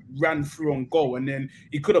kind of ran through on goal, and then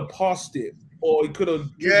he could have passed it, or he could have.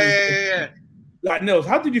 Yeah. Like Nels,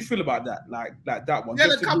 how did you feel about that? Like that one? Yeah,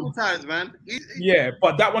 a couple times, man. Yeah,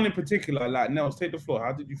 but that one in particular, like Nels, take the floor.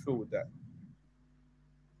 How did you feel with that?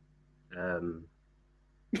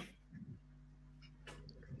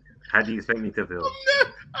 How do you expect me to feel?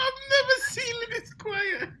 I've never seen it this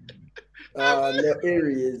quiet. No, here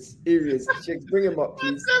he is. Chicks, bring him up,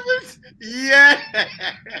 please. Yeah.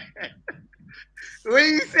 What are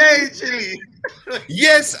you saying, Chili?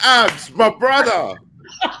 Yes, Abs, my brother.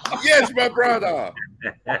 Yes, my brother.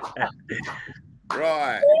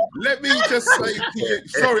 Right. Let me just say to you,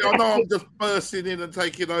 sorry, I know I'm just bursting in and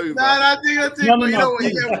taking over. No, do your thing, No, bro. You know what?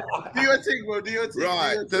 please. Do your thing, bro. Do your thing.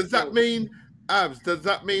 Right. Does that mean, Abs, does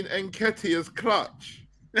that mean Nketiah's clutch?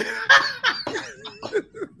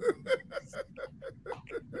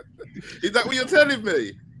 Is that what you're telling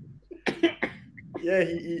me? Yeah,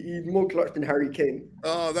 he's more clutch than Harry Kane.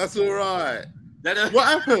 Oh, that's all right. What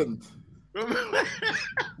happened?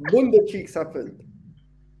 Wonder cheeks happened.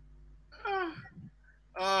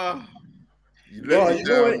 You let me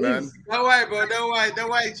down, man. Don't worry, bro. Don't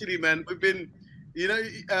worry, Chili, man. We've been,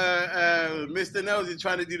 Mr. Nels is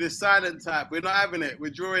trying to do the silent type. We're not having it.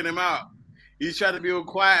 We're drawing him out. He's trying to be all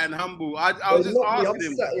quiet and humble. I was just asking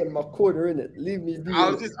him. I'm sat in my corner, innit? Leave me be.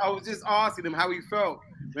 I was just asking him how he felt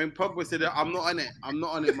when Pogba said, "I'm not on it. I'm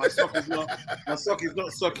not on it. My sock is not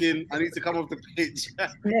sucking. I need to come off the pitch." I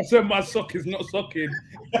said my sock is not socking.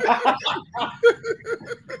 I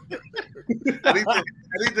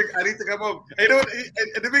need to come off. You know what?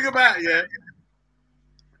 And the thing about it, yeah.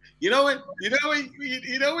 You know when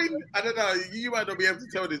I don't know. You might not be able to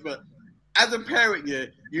tell this, but as a parent, yeah,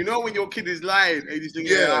 you know when your kid is lying and you think,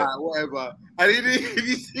 yeah, whatever. And if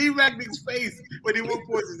you see Ragnick's face when he walked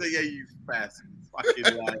forward and say, "Yeah, you fast fucking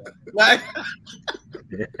liar," like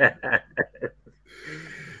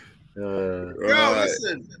Yo, Right.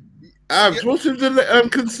 listen. Abs, what's with the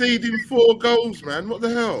conceding 4 goals, man? What the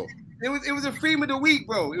hell? It was a theme of the week,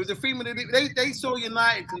 bro. It was a theme of the week. They saw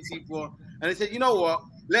United concede 4, and they said, you know what?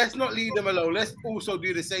 Let's not leave them alone. Let's also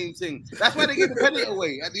do the same thing. That's why they gave the penalty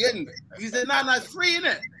away at the end. He said, no, it's 3,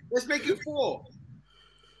 innit? Let's make it 4.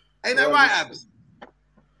 Ain't that right, Abs?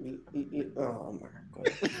 Oh my god!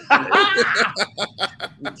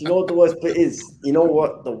 Do you know what the worst bit is? You know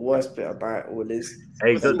what the worst bit about all this?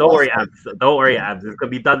 Hey, don't worry, Abs. Don't worry, Abs. It's gonna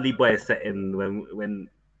be Dudley Boy setting when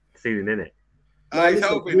soon, innit? He's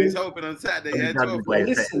hoping on Saturday. Yeah, 12.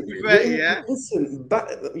 Listen, Yeah. listen.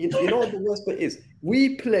 But you know what the worst bit is?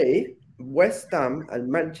 We play West Ham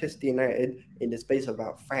and Manchester United in the space of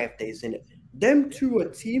about 5 days, innit? Them two are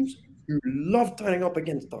teams who love turning up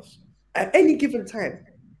against us at any given time.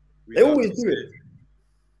 They always do it.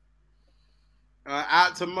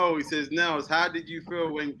 Out to Mo, he says, Nels, how did you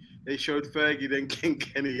feel when they showed Fergie then King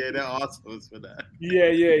Kenny? Yeah, they're assholes for that.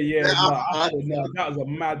 Yeah. No, that was a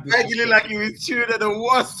mad disrespect. Fergie looked like he was chewing at the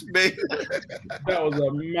wasp, mate. That was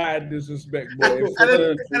a mad disrespect, boy. and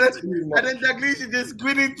then Dalglish just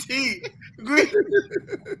gritting teeth.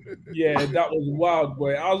 Yeah, that was wild,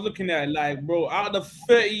 boy. I was looking at it like, bro, out of the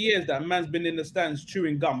 30 years that man's been in the stands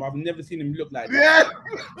chewing gum, I've never seen him look like that.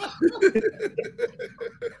 Yeah.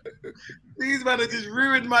 These men have just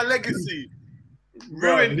ruined my legacy.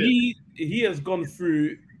 Ruined it. He has gone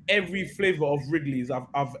through every flavor of Wrigley's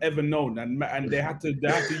I've ever known, and they had to use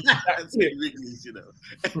that tip. Wrigley's, you know.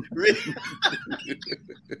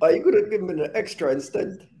 Are you gonna give him an extra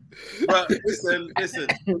instead? But listen.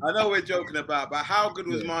 I know we're joking about, but how good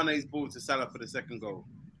was Mane's ball to Salah for the second goal?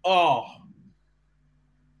 Oh,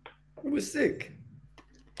 It was sick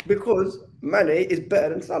because Mane is better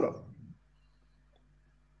than Salah.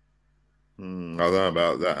 I don't know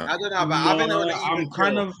about that. I don't know about.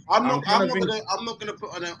 I'm not gonna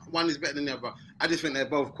put on one is better than the other. I just think they're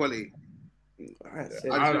both quality.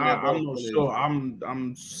 I'm not sure.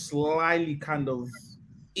 I'm slightly kind of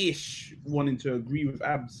ish wanting to agree with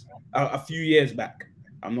Abs a few years back.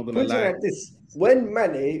 I'm not gonna lie. Like this, when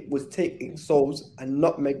Mane was taking souls and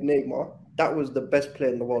nutmeg Neymar, that was the best player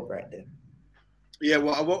in the world right there. Yeah,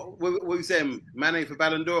 what you saying? Mane for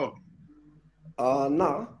Ballon d'Or?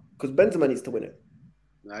 Nah, because Benzema needs to win it.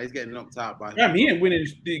 No, he's getting knocked out by. Ram, he ain't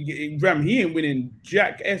winning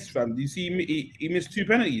Jack S, fam. Do you see him? He missed 2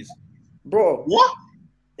 penalties. Bro. What?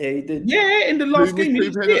 Yeah, he did. Yeah, in the last game, he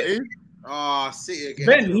missed 2 penalties. City again.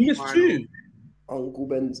 Ben, he missed 2. Uncle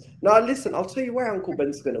Ben's. Now, listen, I'll tell you why Uncle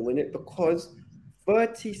Ben's going to win it, because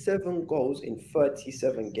 37 goals in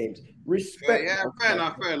 37 games. Respect. Yeah, fair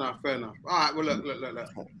enough. All right, well, look.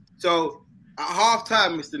 So, at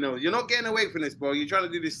half-time, Mr. Nels, you're not getting away from this, bro. You're trying to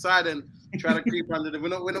do this side and trying to creep under the... We're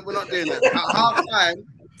not doing that.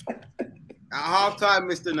 At half-time,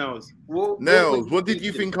 Mr. Nels. What did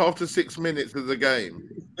you think after 6 minutes of the game?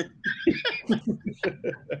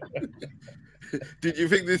 Did you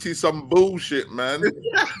think this is some bullshit, man? You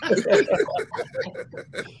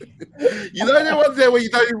know the ones there where you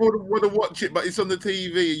don't even want to watch it, but it's on the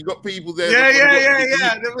TV. You got people there. Yeah.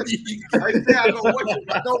 I say I don't watch it,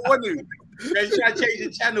 but I don't want to. Then you try to change the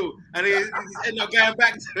channel, and he end up going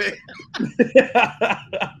back to it.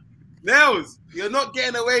 Nels, you're not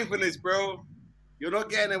getting away from this, bro. You're not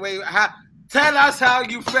getting away. Tell us how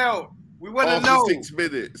you felt. We want to know. 6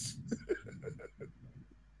 minutes.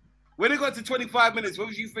 When it got to 25 minutes, what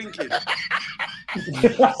was you thinking? I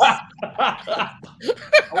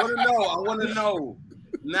want to know.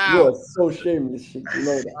 Now. You're so shameless, you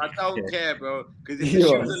know that. I don't care, bro. Because if the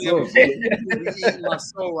shoes on the other foot, eating my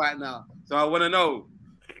soul right now. So I want to know.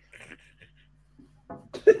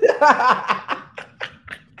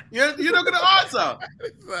 You're not going to answer.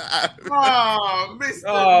 Oh, Mr.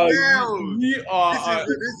 Nels.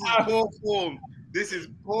 This is poor form. This is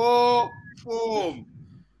poor form.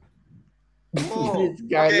 This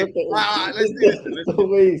guy, okay. look at Let's do this. Tell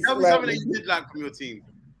me something that you did like from your team.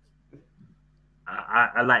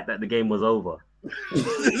 I like that the game was over. Good.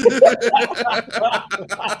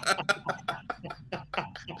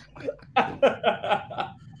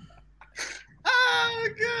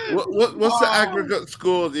 What's the aggregate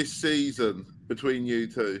score this season between you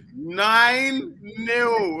two?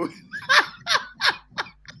 9-0.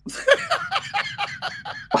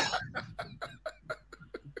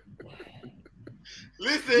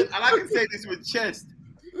 Listen, and I can say this with chest.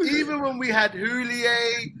 Even when we had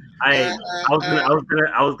Houllier, I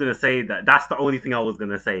was gonna say that's the only thing I was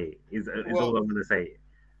gonna say is all I'm gonna say.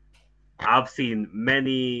 I've seen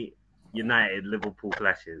many United Liverpool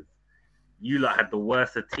clashes. You lot had the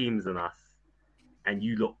worst of teams than us, and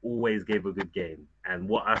you lot always gave a good game. And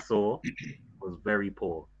what I saw was very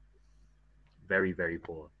poor. Very, very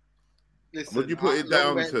poor. Listen, What do you put it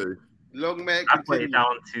down to? Long may it I put it continue.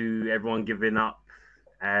 down to everyone giving up,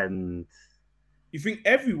 and You think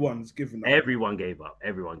everyone's given up? everyone gave up.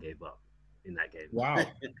 Everyone gave up in that game. Wow.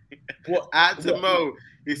 What? Out to what- Mo,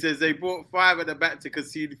 he says they brought 5 at the back to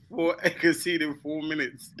concede in 4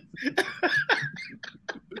 minutes.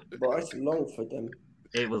 But it's long for them.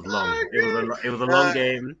 It was long. It was a long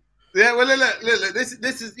game. Yeah, well, look. This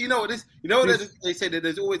is they say that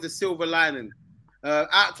there's always a silver lining.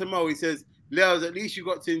 Out to Mo, he says, Leos, at least you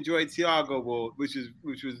got to enjoy Thiago ball, which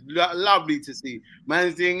was lovely to see.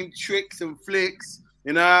 Man's doing tricks and flicks,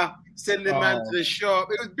 sending man to the shop.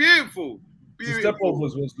 It was beautiful. The step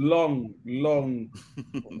overs was long. Yeah.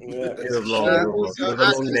 It was long. It was a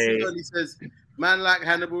long day. He says, man like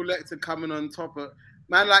Hannibal Lecter coming on top of.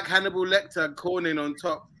 Man like Hannibal Lecter cornering on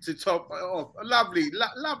top to top off. Lovely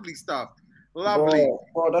stuff. Lovely.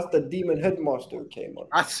 Bro, that's the demon headmaster who came on.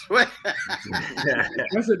 I swear.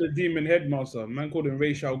 I said the demon headmaster. Man called him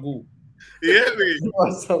Ray Shao Gu. You hear me?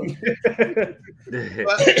 Awesome.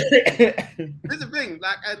 But here's the thing,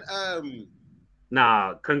 like, and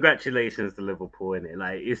Nah, congratulations to Liverpool in it.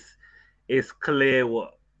 Like it's clear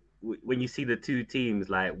when you see the two teams,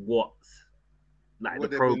 like what they've the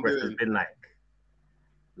been progress has doing. been like.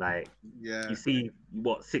 Like yeah, you see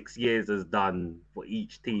what 6 years has done for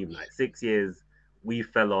each team. Like 6 years, we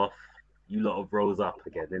fell off. You lot have rose up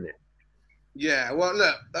again, innit? yeah. Well,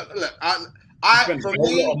 look. I spent For a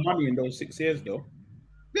whole me, lot of money in those 6 years, though.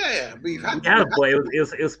 yeah. We've had. Yeah, but it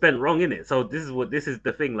was spent wrong, innit? So this is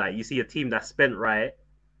the thing. Like you see a team that's spent right,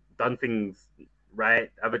 done things right,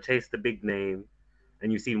 ever chased the big name,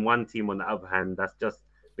 and you've seen one team on the other hand that's just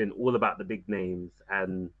been all about the big names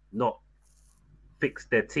and not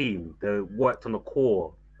fixed their team. They worked on the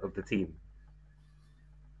core of the team.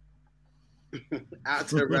 Out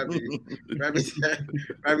to Ravi.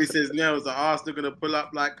 Ravi says, Nels, are Arsenal going to pull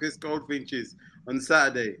up like Chris Goldfinch's on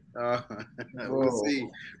Saturday? We'll see.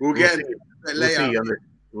 We'll get it later.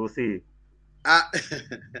 We'll see. Out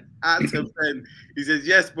to Ben. He says,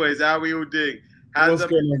 yes, boys, how are we all doing? What's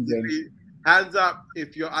going on, Ben? Hands up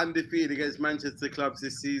if you're undefeated against Manchester clubs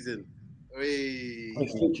this season. Hey.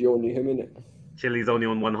 It's literally only him, innit? Chile's only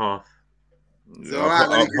on one half. It's all right,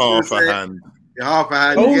 man. half a hand. Half a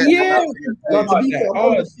hand. Oh, you get- yeah. No, to be Yeah.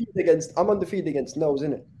 fair, I'm undefeated against Nels,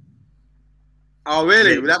 innit? Oh,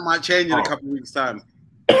 really? Yeah. Well, that might change in a couple of weeks' time.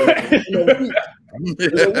 In a week.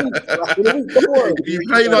 Don't worry. You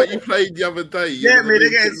play like you played the other day. Yeah, man, they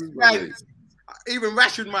get spanked. Even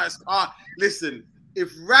Rashford might. Listen,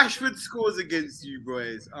 if Rashford scores against you,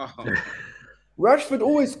 boys. Rashford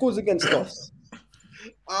always scores against us.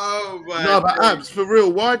 Oh my. No, but God. Abs, for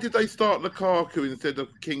real, why did they start Lukaku instead of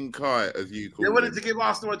King Kai, as you call They him? wanted to give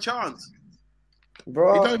Arsenal a chance.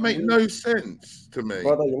 Bro, It don't make no sense to me.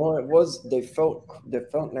 Brother, you know what it was? They felt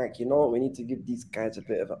like, you know what, we need to give these guys a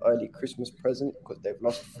bit of an early Christmas present because they've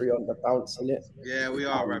lost 3 on the bounce in it. Yeah, we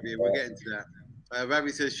are, Ravi. We're getting to that.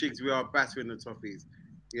 Ravi says, Shigs, we are battering the Toffees.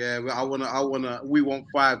 Yeah, we want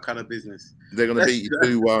 5 kind of business. They're going to beat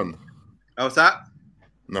you 2-1. Oh, what's that?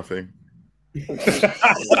 Nothing.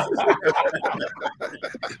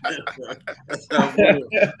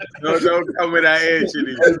 No, don't come with that air,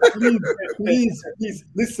 Chili. Please,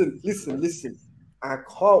 listen. I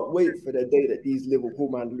can't wait for the day that these Liverpool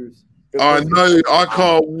man lose. I know. I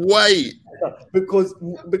can't wait. Because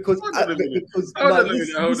Hold on a minute.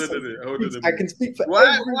 I can speak for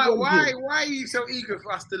Why everyone here. are you so eager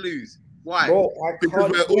for us to lose? Why? Bro, I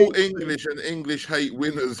Because can't we're all wait. English and English hate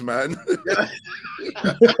winners, man.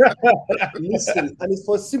 Listen, and it's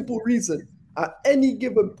for a simple reason. At any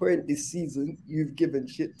given point this season, you've given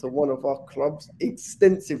shit to one of our clubs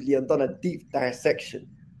extensively and done a deep dissection.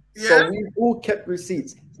 Yeah. So we've all kept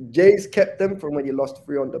receipts. Jay's kept them from when he lost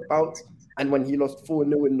 3 on the bounce and when he lost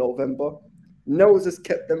 4-0 in November. Nose has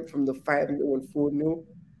kept them from the 5-0 and 4-0.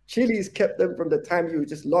 Chili's kept them from the time you were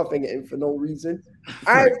just laughing at him for no reason.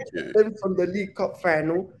 I've kept them from the League Cup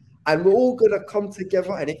final. And we're all going to come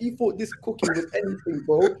together. And if you thought this cooking was anything,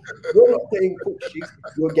 bro, you're not getting cooked shit.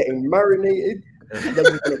 You're getting marinated. And then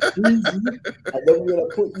we're going to freeze you. And then we're going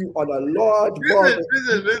to put you on a large bar.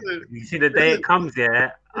 Listen. You see, the day it comes,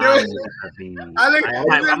 yeah, You know,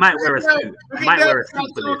 I might wear a suit. I might wear a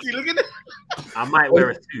suit for this. Look at that. I might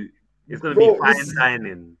wear a suit. It's gonna be Bro, fine listen.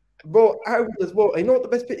 dining. Bro, I would as well. And you know what the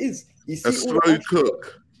best bit is? You see A all the slow ashes-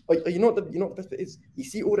 cook. You know what the best bit is? You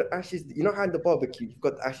see all the ashes. You know how in the barbecue you've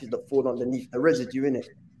got the ashes that fall underneath the residue in it.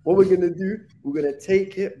 What we're gonna do? We're gonna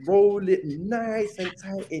take it, roll it nice and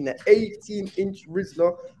tight in an 18-inch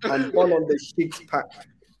Rizzler and one on the Shigs pack.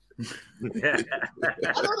 I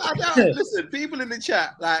don't listen. People in the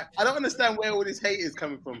chat, like, I don't understand where all this hate is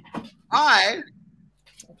coming from. I'm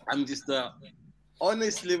just a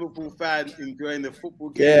honest Liverpool fan enjoying the football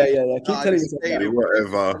game. Yeah. Keep telling Hey,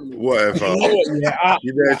 yourself whatever.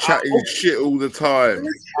 You're there chatting shit all the time.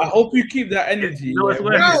 I hope you keep that energy. You know what's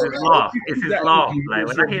worse? It's his laugh. It's his laugh. Like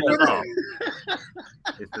when I hear the laugh,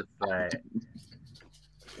 it's just like.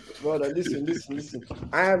 Brother, listen.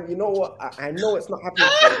 You know what? I know it's not happening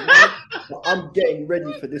for me, but I'm getting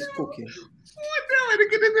ready for this cooking. 4-0, they're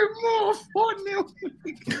gonna do more. 4-0.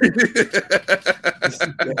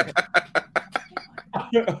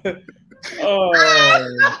 Oh.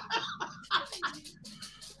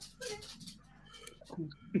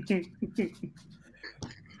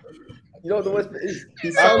 You know the worst is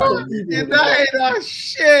he sounds like United are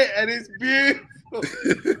shit, and it's beautiful.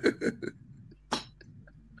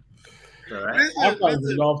 I can't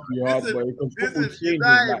even laugh you hard, boy. Listen,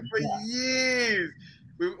 United for years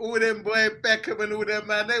with all them boy Beckham and all them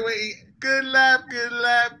man, they were eating good laugh.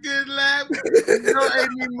 Not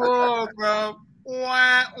anymore, bro.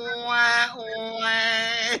 Wah.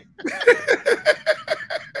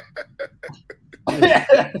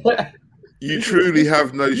 You truly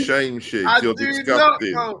have no shame, Shigs. You're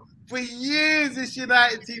disgusting. Not, bro. For years, this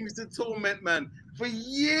United team is the torment, man. For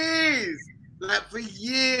years. Now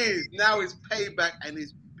it's payback and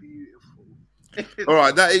it's beautiful. All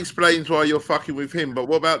right, that explains why you're fucking with him. But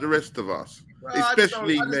what about the rest of us? Well,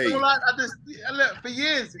 Especially me. Look, for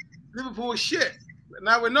years, Liverpool was shit.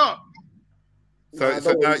 Now we're not. So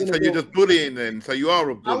you're just bullying them. So you are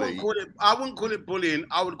a bully. I wouldn't call it bullying.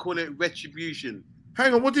 I would call it retribution.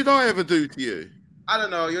 Hang on, what did I ever do to you? I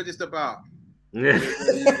don't know. You're just about. That's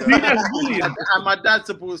bullying. And my dad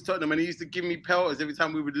supports Tottenham, and he used to give me pelters every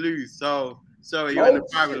time we would lose. So sorry, you're in the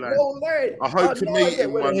private line. I hope to meet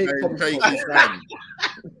him one day and take his hand.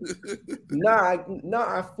 Nah,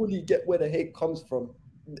 I fully get where the hate comes from.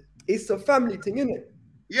 It's a family thing, isn't it?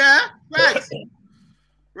 Yeah,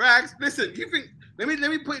 Rags. Listen, you think? Let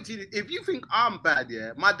me put it to you. If you think I'm bad,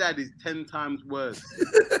 yeah, my dad is 10 times worse.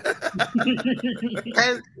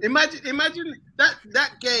 And imagine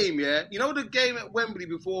that game, yeah. You know the game at Wembley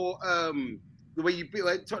before the way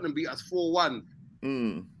Tottenham beat us 4-1.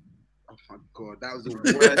 Mm. Oh my god, that was the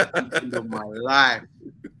worst thing of my life.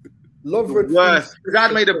 Lovren worst. Because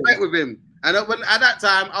I'd made a bet with him, and at that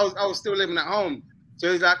time I was still living at home.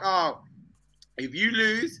 So he's like, "Oh, if you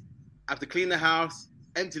lose, I have to clean the house,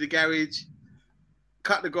 empty the garage,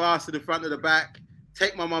 cut the grass to the front of the back,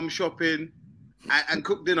 take my mum shopping, and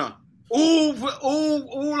cook dinner. All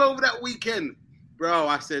over that weekend, bro."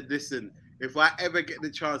 I said, "Listen, if I ever get the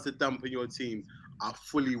chance to dump on your team, I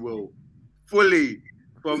fully will, fully."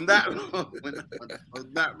 From that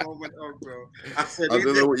moment on, bro. I said, I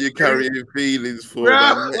don't know what you're carrying feelings for. Bro,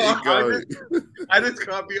 Let it go. I just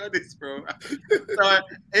can't be honest, bro. So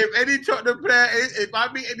if any Tottenham player, if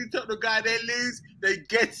I meet any Tottenham guy, they lose, they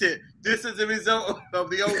get it. Just as a result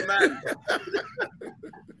of the old man.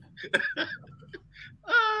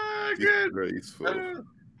 Good.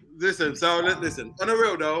 Listen. On the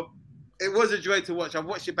real though, it was a joy to watch. I've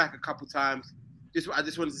watched it back a couple times. I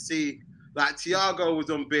just wanted to see. Like Thiago was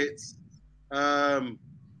on bits.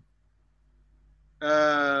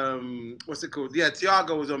 What's it called? Yeah,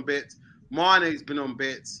 Thiago was on bits. Mane's been on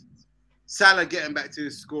bits. Salah getting back to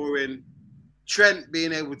his scoring. Trent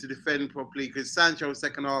being able to defend properly because Sancho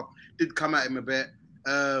second half did come at him a bit.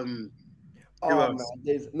 Man,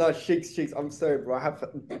 Shakes. I'm sorry, bro. I have,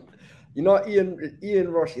 you know, Ian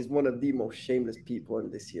Rush is one of the most shameless people in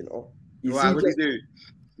this. You know, what did he do?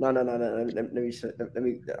 No. Let me.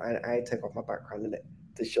 I take off my background in it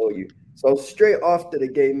to show you. So straight after the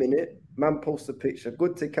game, in it, man posts a picture.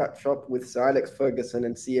 Good to catch up with Sir Alex Ferguson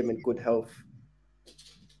and see him in good health.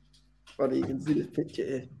 Brother, you can see this picture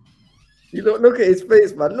here. You look at his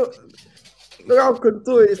face, man. Look how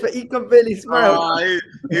contoured his face. He can barely smile. He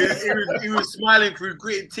was smiling through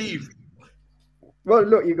gritted teeth. Well,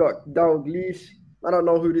 look, you got Dalglish. I don't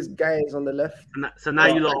know who this guy is on the left. So now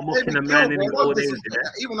you lot are mocking a man in his old age.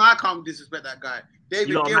 Even I can't disrespect that guy.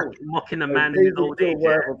 David Gill. Mocking a man in his old age.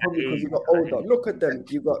 Probably because he got older. Look at them.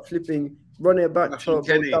 You got flipping running back.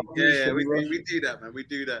 Yeah, we do that, man. We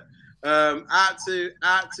do that. Out to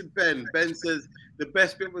Ben. Ben says the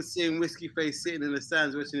best bit was seeing Whiskey Face sitting in the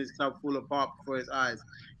stands watching his club fall apart before his eyes.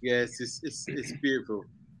 Yeah, it's beautiful,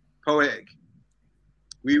 poetic.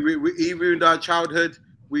 He ruined our childhood.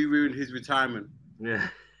 We ruined his retirement. Yeah.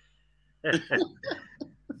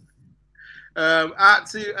 Out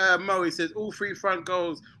to Mo, he says all front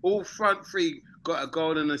three got a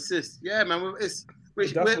goal and assist. Yeah, man, we're a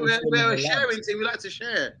sharing team. We like to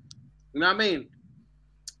share. You know what I mean?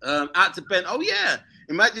 Out to Ben. Oh yeah.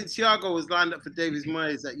 Imagine Thiago was lined up for Davis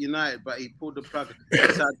Moyes at United, but he pulled the plug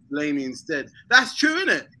outside Delaney instead. That's true, isn't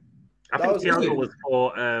it? I think Thiago was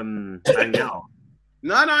for Van Gaal.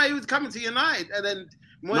 No, he was coming to United, and then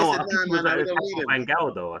Moyes No, I said, think it was "No, we don't need for him." Van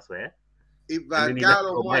Gaal, though, I swear. Van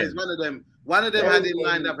Gaal or Moyes, one of them had him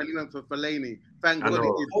lined up, and he went for Fellaini. Thank God he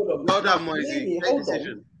did. Well done, Moyes. Great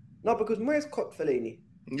decision. No, because Moyes caught Fellaini.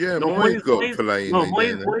 Yeah, Moyes got Fellaini. No,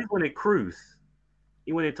 Moyes wanted Cruz.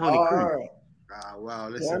 He wanted Tony Cruz. Ah, wow.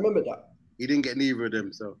 Listen, Yeah, I remember that. he didn't get neither of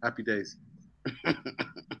them, so happy days.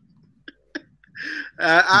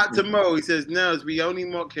 Out to Mo, he says, "Nels, we only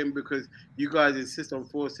mock him because you guys insist on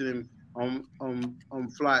forcing him on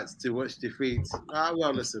flights to watch defeats."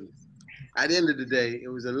 Well, listen. At the end of the day, it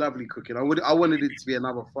was a lovely cooking. I wanted it to be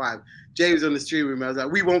another 5. James on the stream with me. I was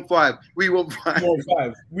like, "We want 5. We want 5.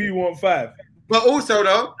 We want 5. But also,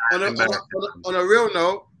 though, on a real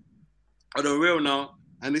note,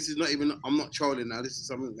 and this is not even, I'm not trolling now. This is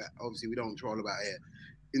something that obviously we don't troll about here.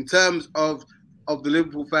 In terms of the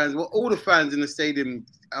Liverpool fans, well, all the fans in the stadium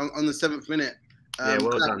on the 7th minute.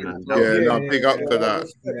 Well done, man. Big up to that.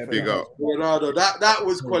 Big up. Ronaldo, that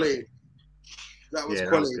was quality. That was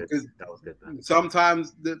quality. That was good, man.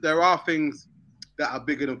 Sometimes there are things that are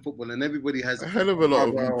bigger than football, and everybody has a hell of a lot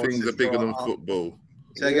of things that are bigger than football.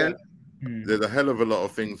 Say again? There's a hell of a lot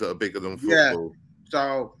of things that are bigger than football. Yeah.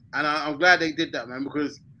 So, and I'm glad they did that, man,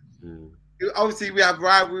 because obviously we have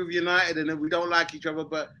rivalry with United, and then we don't like each other.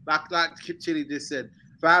 But like Kip Chilly just said,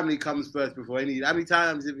 family comes first before any. How many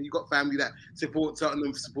times have you got family that support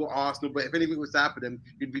Tottenham, support Arsenal? But if anything was to happen to them,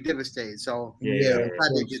 you'd be devastated. So They did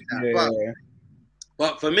that.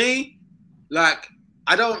 But for me, like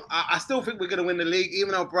I still think we're gonna win the league,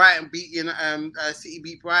 even though Brighton beat City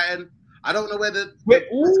beat Brighton. I don't know whether.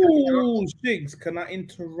 Shigs, can I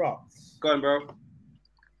interrupt? Go on, bro.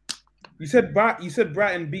 You said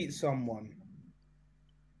Brighton beat someone.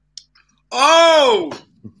 Oh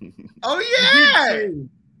yeah!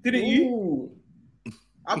 Didn't you?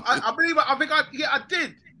 I believe. I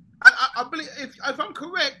did. I believe if I'm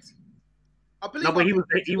correct. I believe. No, but he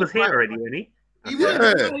was here already, wasn't he? He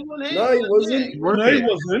wasn't. No, he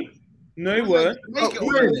wasn't. No, he wasn't.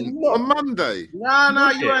 On Monday. No,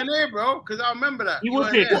 you weren't here, bro. Because I remember that. He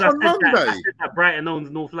was here because I said that Brighton owns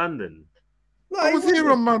North London. No, I was here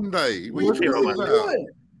on Monday. He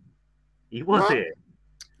was here.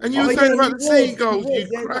 And you were saying about the seagulls, you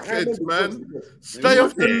crackheads, man. Stay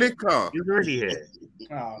off the liquor. He was already here.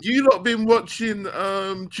 You lot been watching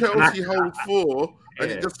Chelsea hold 4 and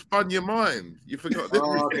it just spun your mind. You forgot this.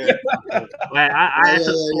 Okay. I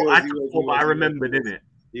thought, but I remembered, didn't it?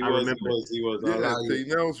 He was. Yeah,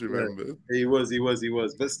 Nels remembered. He was.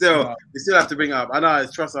 But still, you still have to bring up. I know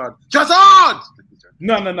it's Trossard. Trossard!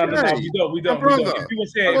 No. We don't. Brother. If he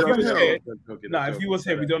was here, if he was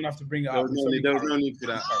here, we don't have to bring it up. There was no need for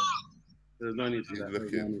that. There's no need for that.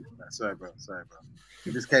 Sorry, bro.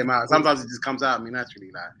 It just came out. Sometimes it just comes out of me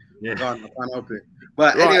naturally. Like, I can't help it.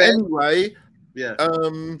 But anyway, yeah.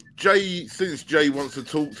 Jay, since Jay wants to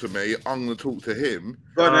talk to me, I'm going to talk to him.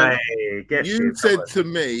 You said to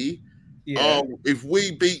me, if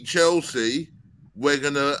we beat Chelsea, we're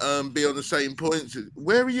going to be on the same points.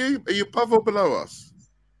 Where are you? Are you above or below us?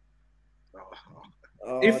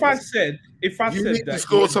 If I said you need that, to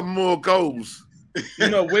score some more goals.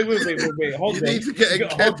 No, wait. Hold on. You need to get a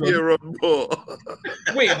Kepier on board.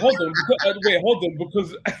 Wait, hold on,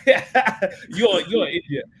 because you're an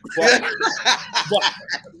idiot.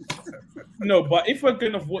 But if we're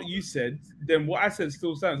going off what you said, then what I said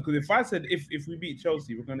still stands. Because if I said if we beat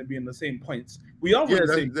Chelsea, we're going to be in the same points. We are.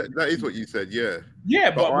 That is what you said. Yeah. Yeah,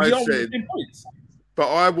 but we are on the same points. But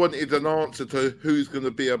I wanted an answer to who's going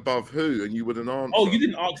to be above who, and you wouldn't answer. Oh, you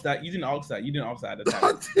didn't ask that. You didn't ask that at the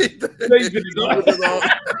time. I did. No, you didn't.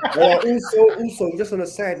 Also, just on a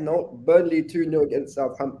side note, Burnley 2-0 against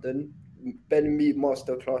Southampton. Ben Mee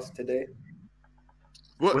masterclass today.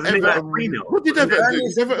 What did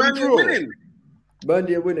Everton do? Burnley winning.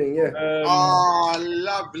 Burnley are winning, yeah.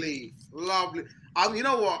 Lovely. You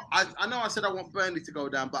know what? I know I said I want Burnley to go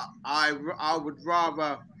down, but I would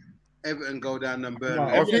rather Everton go down than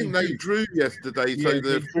Burnley. I think they drew yesterday, so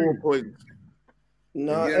they're 4 points.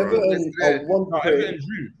 No, Everton are 1 point. Everton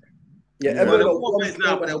drew. Yeah, Everton are 1 point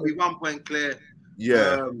now, but they'll be 1 point clear.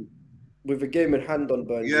 Yeah. With a game in hand on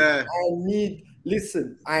Burnley. Yeah.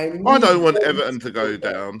 I don't want Everton to go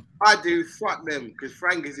down. I do. Fuck them, because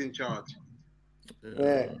Frank is in charge.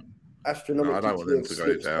 Yeah. Astronomical. I don't want them to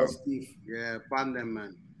go down. Yeah, ban them,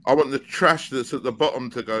 man. I want the trash that's at the bottom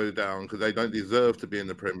to go down because they don't deserve to be in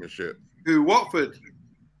the Premiership. Who? Watford?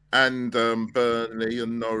 and Burnley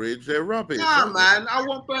and Norwich, they're rubbish. Nah, man, I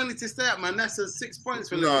want Burnley to stay up, man. That's a 6 points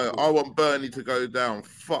for No, Liverpool. I want Burnley to go down.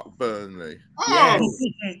 Fuck Burnley. Oh,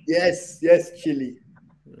 Yes, yes, Chile.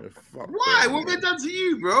 Yeah, fuck why? Burnley. What have they done to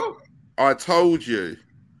you, bro? I told you.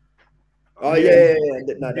 Oh yeah.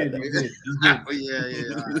 No. Oh, yeah.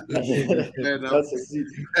 Fair enough. That's a seat.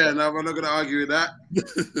 Fair enough. I'm not going to argue with that.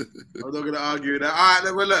 All right,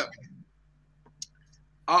 then, well, look.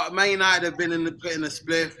 Man United have been put in a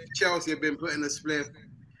spliff. Chelsea have been put in a spliff.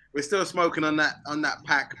 We're still smoking on that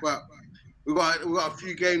pack, but we've got a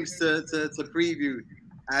few games to preview.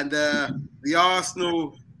 And the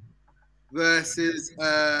Arsenal versus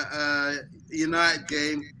United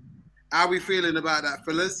game. How are we feeling about that,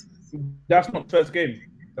 fellas? That's not first game.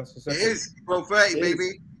 That's the It second. is 12:30,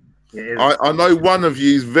 baby. It is. I know one of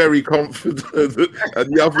you is very confident, and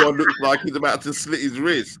the other one looks like he's about to slit his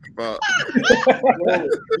wrist. But Well,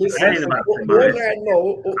 listen, I ain't about to all marry. I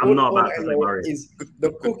know, I'm not all about I to know marry. is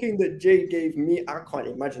the cooking that Jay gave me. I can't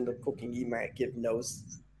imagine the cooking he might give Nose.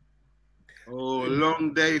 Oh,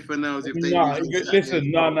 long day for Nels if they No, lose on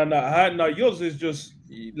listen, Saturday. no. Yours is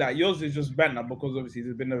just banter because obviously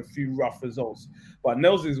there's been a few rough results. But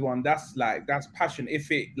Nels's one, that's passion.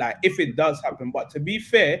 If it does happen, but to be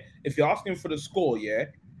fair, if you're asking for the score, yeah,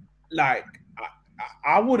 like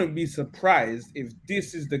I wouldn't be surprised if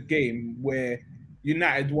this is the game where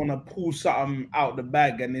United want to pull something out the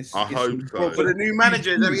bag and it's. I hope so. For the new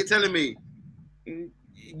manager, is that what you're telling me?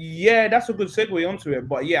 Yeah, that's a good segue onto it.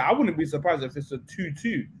 But yeah, I wouldn't be surprised if it's a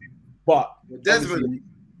 2-2. But Desmond.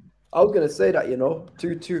 I was gonna say that,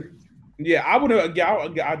 2-2. yeah, I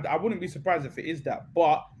wouldn't be surprised if it is that.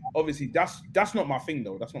 But obviously, that's not my thing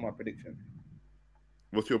though. That's not my prediction.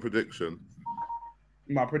 what's your prediction?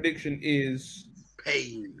 My prediction is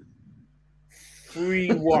Pain.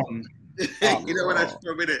 3-1. You know when that's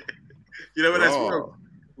from, innit? You know when that's Oh. from?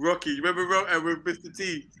 Rocky. You remember with Mr.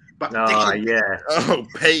 T? But Oh, yeah. Oh,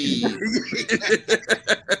 pain.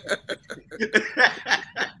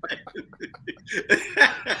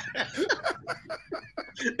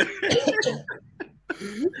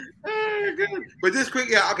 Good. But just quick,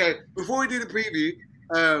 okay. Before we do the preview,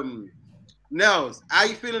 Nels, how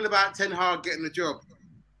you feeling about Ten Hag getting the job?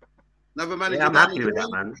 Another manager. Yeah, I'm happy with that,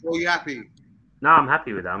 man. Or you happy? No, I'm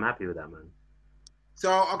happy with that. I'm happy with that, man.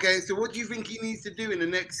 So okay, so what do you think he needs to do in the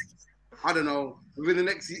next? I don't know. Within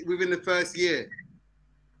the first year.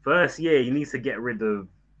 First year, he needs to get rid of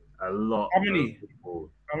a lot. How many? Of people.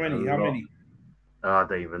 How many? I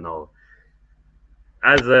don't even know.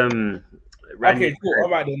 As Randy Okay, cool. said, All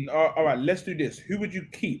right then. All right, let's do this. Who would you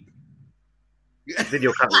keep?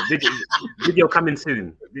 video coming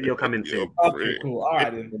soon. Video coming soon Okay, cool. All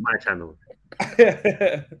right then. on my channel.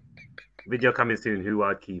 Video coming soon. Who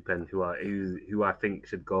I'd keep and who I think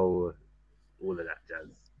should go. All of that jazz.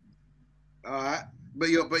 All right, but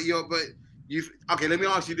you. Okay, let me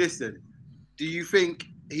ask you this then. Do you think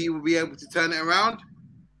he will be able to turn it around?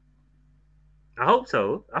 I hope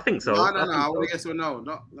so. I think so. No. I I think want so. a yes or no.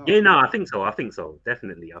 No. Yeah, no, I think so.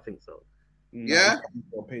 Definitely, I think so. Yeah?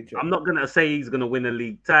 I'm not gonna say he's gonna win a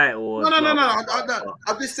league title. Or No. blah, blah, blah, blah.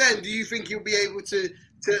 I'm just saying. Do you think he'll be able to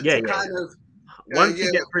Yeah. kind of? Once yeah.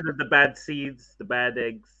 you get rid of the bad seeds, the bad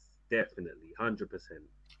eggs, definitely, 100%.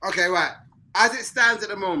 Okay, right. As it stands at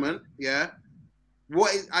the moment, yeah.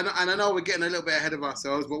 What is? And I know we're getting a little bit ahead of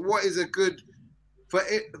ourselves, but what is a good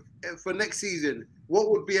for next season? What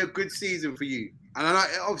would be a good season for you? And I know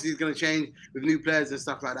obviously it's going to change with new players and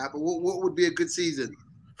stuff like that. But what would be a good season?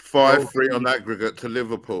 5-3 on aggregate to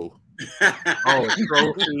Liverpool. Oh,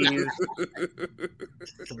 trophies,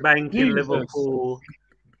 banking Jesus. Liverpool.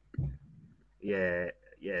 Yeah.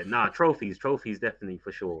 Nah, trophies definitely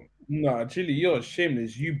for sure. No, Chili, you're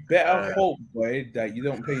shameless. You better hope, boy, that you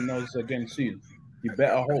don't play Nose again soon. You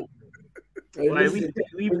better hope. Like, Listen,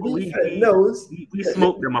 we Nose. we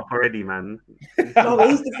smoked them up already, man. No, but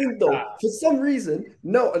here's the thing though. For some reason,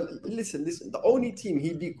 listen. The only team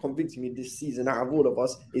he beat convincingly this season out of all of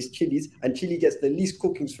us is Chili's, and Chile gets the least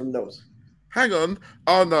cookings from those. Hang on.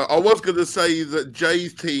 Oh, no. I was going to say that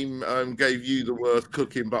Jay's team gave you the worst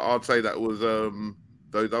cooking, but I'd say that was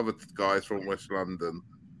those other guys from West London.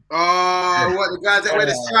 Oh, what the guys that wear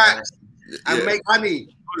the stripes and make honey?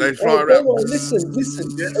 They fly Oh, around. no, listen.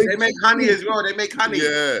 They make honey as well. They make honey. Yeah.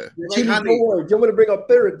 They make Chile, honey. don't worry. You want to bring up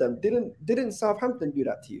beer with them? Didn't Southampton do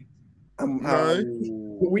that to you? No.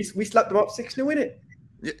 We slapped them up 6-0 in it.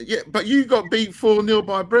 Yeah, but you got beat 4-0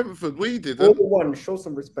 by Brentford. We didn't. 4-1. Show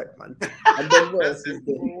some respect, man. And then what else is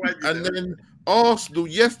there? And then Arsenal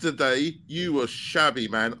yesterday, you were shabby,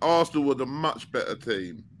 man. Arsenal were the much better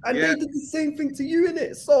team. And Yeah. they did the same thing to you in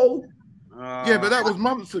it. So Yeah, but that was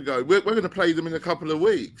months ago. We're going to play them in a couple of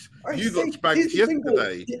weeks. You got spanked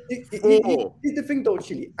yesterday. Here's the thing, though,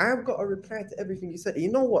 Chili. I've got a reply to everything you said.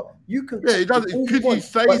 You know what? You can. Yeah, it doesn't. Could you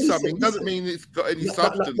say something? Doesn't mean it's got any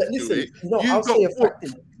substance to it. I'll say a fact.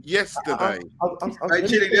 Yesterday. Hey,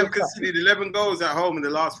 Chili, they've conceded 11 goals at home in the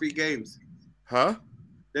last 3 games. Huh?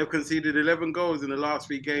 They've conceded 11 goals in the last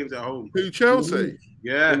 3 games at home. Who, Chelsea?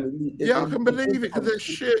 Yeah. Yeah, I can believe it because they're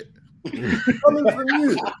shit. Coming from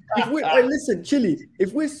you. Listen, Chili,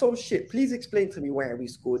 if we're so shit, please explain to me why we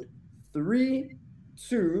scored 3,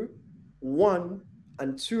 2, 1,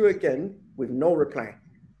 and 2 again with no reply.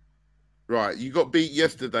 Right, you got beat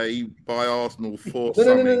yesterday by Arsenal 4.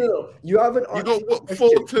 No. You haven't. You got what,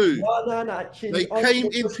 4-2? No, Chili. They came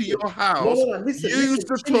into your house, used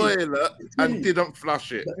the toilet, and didn't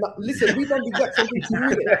flush it. Listen, we've done the exact same thing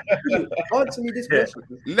to you. Answer me this question.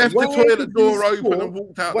 Left the toilet door open and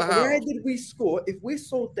walked out the house. Why did we score? If we're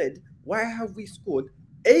so dead, why have we scored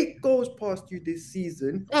 8 goals past you this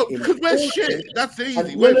season? Oh, because we're shit. That's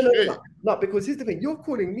easy. We're shit. No, because here's the thing. You're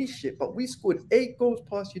calling me shit, but we scored 8 goals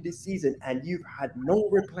past you this season, and you've had no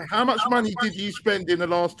reply. How much money did you spend in the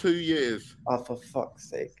last 2 years? Oh, for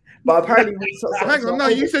fuck's sake. But apparently... Hang on, no,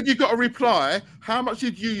 you said you got a reply. How much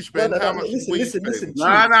did you spend? How much did we spend? Listen. No,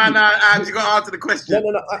 you got to answer the question.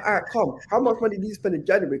 No, come. How much money did you spend in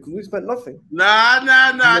January? Because we spent nothing. No,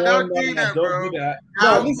 don't do that, bro.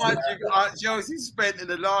 How much Chelsea spent in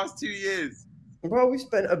the last 2 years? Bro, we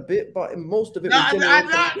spent a bit, but most of it No. Man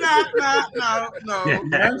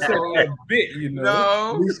said a bit, you know.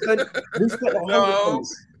 No. We spent 100 No.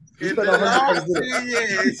 In the last 2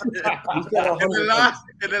 years,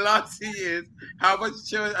 in the last 2 years, how much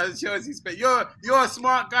has Chelsea spent? You're a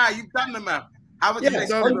smart guy. You've done the math. How much have they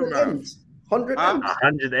spent? 100 M's. 100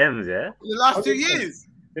 M's, yeah? In the last 2 years.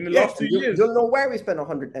 In the last 2 years. You don't know why we spent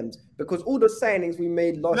 100 M's because all the signings we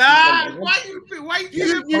made last year. Why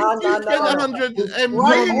you spent 100 M's on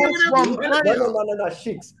one player? No,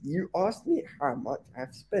 Sheiks. You asked me how much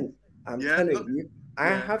I've spent. I'm telling you, I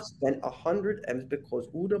have spent 100 M's because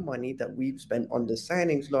all the money that we've spent on the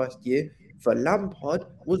signings last year for Lampard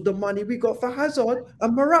was the money we got for Hazard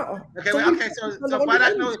and Morata. So by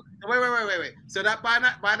that notion, wait. So that by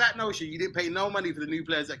that notion, you didn't pay no money for the new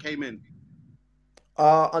players that came in.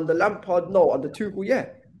 Under Lampard, no. Under Tuchel, yeah.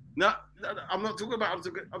 No, I'm not talking about. I'm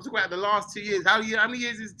talking about the last 2 years. How many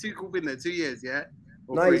years has Tuchel been there? 2 years, yeah.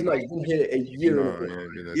 No, he's not. He's been here a year and a bit.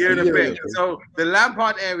 Year and a bit. So the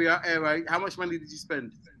Lampard era, how much money did you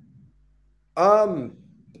spend?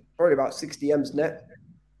 Probably about 60 M's net.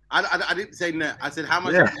 I didn't say net. I said how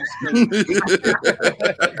much did you spend?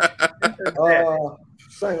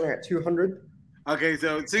 Something like 200. Okay,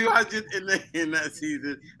 so 200 in that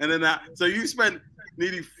season, and then so you spent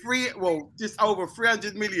nearly just over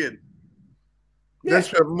 300 million. They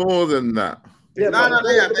spent more than that. Yeah, no,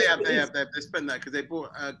 they spent that because they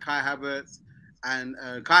bought Kai Havertz and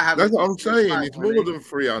Kai Havertz. That's what I'm saying. It's more than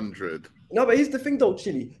 300. No, but here's the thing, though,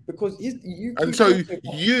 Chili, because you. And so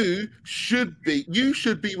you should be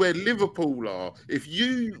where Liverpool are. If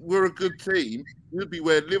you were a good team, you'd be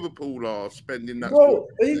where Liverpool are spending that. Bro,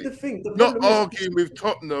 but here's the thing. Not arguing with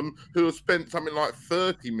Tottenham, who have spent something like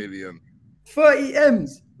 30 million. 30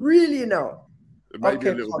 M's, really now? Maybe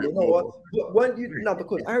a little bit more.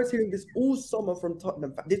 Because I was hearing this all summer from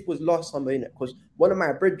Tottenham. This was last summer, innit? Because one of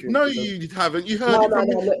my brethren. No, you haven't. You heard it from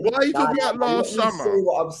me. Why are you talking about last summer? Say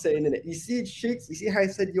what I'm saying, innit? You see, Sheiks, you see how I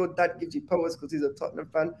said your dad gives you powers because he's a Tottenham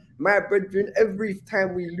fan? My brethren, every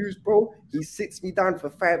time we lose, bro, he sits me down for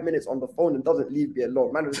 5 minutes on the phone and doesn't leave me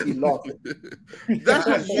alone. Man, was he laughing. That's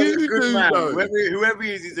what you do, though. Whoever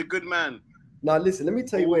he is, he's a good man. Now, listen, let me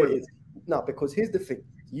tell you where it is. Now, because here's the thing.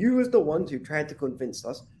 You was the ones who tried to convince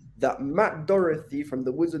us that Matt Doherty from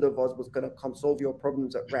The Wizard of Oz was going to come solve your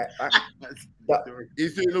problems at right back.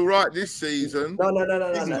 He's doing all right this season. No.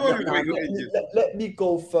 Let me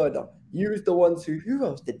go further. You was the ones who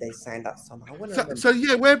else did they sign that summer? So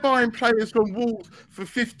yeah, we're buying players from Wolves for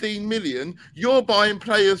 15 million. You're buying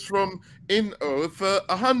players from for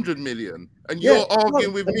 100 million. And you're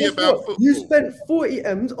arguing with me about football. You spent 40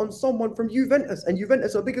 M's on someone from Juventus, and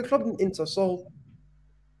Juventus are a bigger club than Inter, so...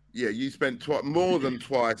 Yeah, you spent more than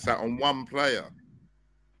twice that on one player.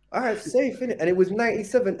 I had safe, innit? And it was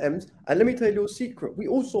 97 M's. And let me tell you a little secret. We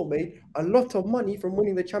also made a lot of money from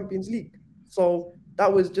winning the Champions League. So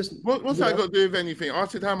that was just... What's that got to do with anything? I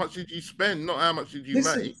said, how much did you spend, not how much did you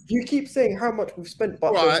make? You keep saying how much we've spent,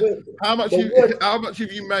 but... Right. How much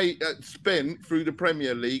have you made spent through the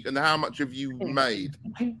Premier League and how much have you made?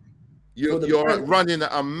 You're running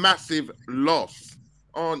at a massive loss.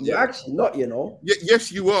 Aren't you? You're actually not, you know.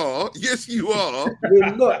 Yes, you are. Yes, you are.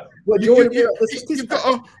 You're not. Well, you've got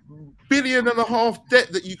to billion and a half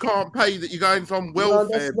debt that you can't pay that you're going some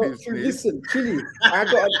welfare that's not business. true. Listen, Chili, I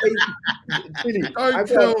got an A. Chili, Don't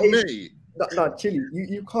tell me. No, Chili,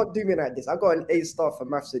 you can't do me like this. I got an A star for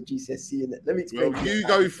maths at GCSE in it. Let me explain. Well, you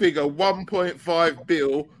go figure. 1.5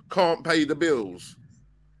 bill can't pay the bills.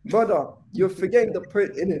 Brother, you're forgetting the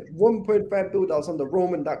point in it. 1.5 bill that was on the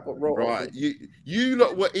Roman that got wrote. Right, you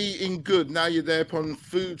lot were eating good. Now you're there upon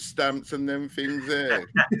food stamps and them things there.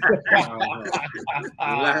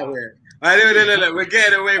 Look, we're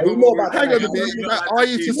getting away from. Hang on a minute. I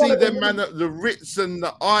used to see them man at the Ritz and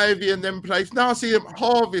the Ivy and them place. Now I see them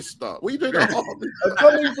Harvester. What are you doing at Harvester? I'm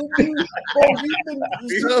coming from you.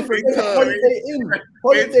 Holiday Inn.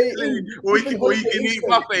 Holiday Inn. Or you can eat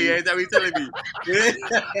buffet, yeah? Is that what you're telling me?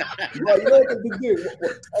 Well, you know what they've been doing?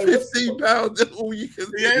 £15 all you can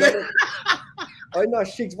do. I know,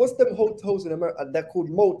 Shigs. What's them hotels in America? They're called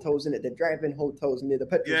motels, innit? They're driving hotels near the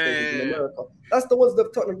petrol stations in America. That's the ones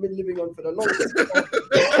that Tottenham been living on for the longest.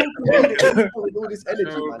 With all this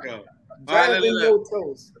energy, man. Driving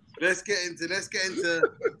hotels. Let's get into. So,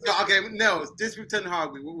 okay, Nels, just with Ten Hag,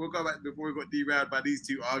 we'll go back before we got derailed by these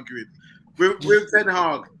two arguing. With Ten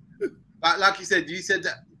Hag, like you said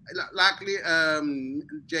that. Likely,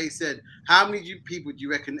 Jay said, how many people do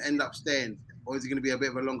you reckon end up staying? Or is it going to be a bit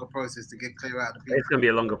of a longer process to get clear out the people? It's going to be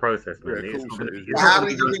a longer process, man. How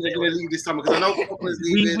many do you think are going to leave this summer? Because I know Pogba's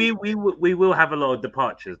leaving. We will have a lot of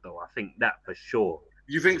departures, though. I think that for sure.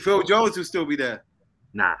 You think Phil Jones will still be there?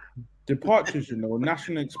 Nah. Departures,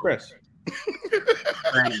 National Express.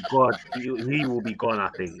 Thank God, he will be gone. I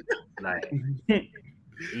think. Like. All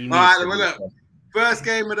right, well, look. First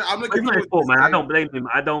game of the. I'm looking forward to man. I don't blame him.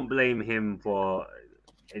 I don't blame him for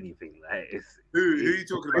anything. Like, it's who are you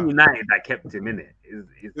talking about? United that kept him in it.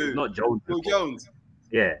 It's not Jones. Phil Jones.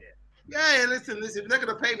 Yeah. Yeah. Listen. If they're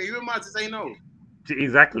gonna pay me, who am I to say no?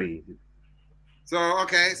 Exactly. So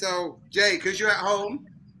okay. So Jay, because you're at home,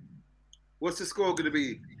 what's the score gonna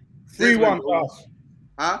be? 3-1 us.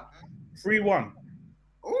 Huh? 3-1.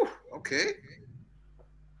 Oh, okay.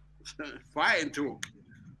 Fighting talk.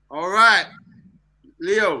 All right.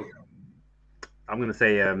 Leo. I'm going to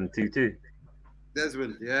say 2-2.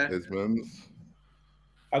 Desmond, yeah? Desmond.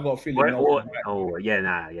 I got a feeling.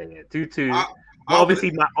 2-2.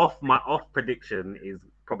 Obviously, my off prediction is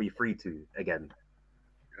probably 3-2 again.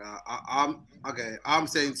 I'm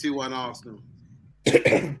saying 2-1 Arsenal.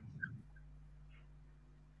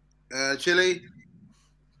 Chile?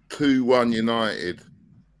 2-1 United.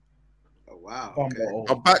 Oh, wow. Okay.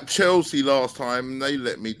 I backed Chelsea last time and they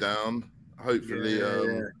let me down. Hopefully,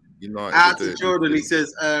 United. Out to Jordan, he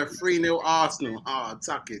says 3-0 Arsenal.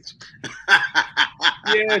 Tuckage.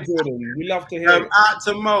 Yeah, Jordan, we love to hear it. Out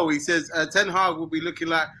to Mo, he says Ten Hag will be looking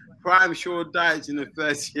like prime Shaw Dyche in the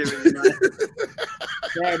first year in United.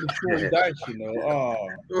 Prime Shaw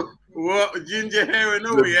Dyche, What? Ginger hair and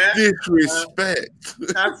all, yeah? Disrespect.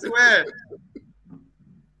 I swear.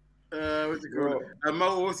 What's it called? And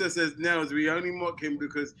Mo also says, Nels, we only mock him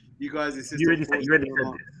because you guys insist you already said this.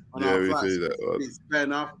 Yeah, we see that. It's fair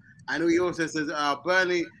enough. And he also says,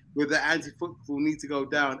 Burnley with the anti-football need to go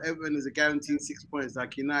down. Everyone is a guaranteed 6 points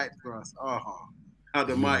like United for us. How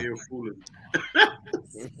the mighty have fallen.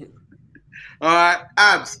 All right,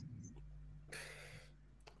 Abs.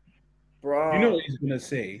 Bro. You know what he's going to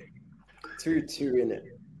say? 2-2 in it.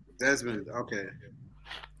 Desmond, okay.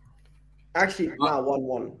 Actually,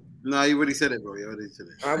 1-1. No, you already said it, bro. You already said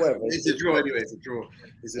it. It's a draw anyway.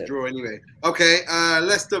 It's a draw anyway. Okay,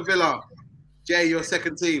 Leicester Villa. Jay, your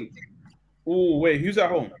second team. Oh, wait, who's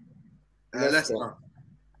at home? Leicester.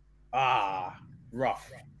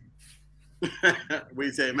 Rough. What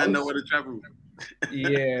you say? Man, don't want to travel.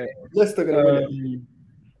 Yeah. Leicester gonna win.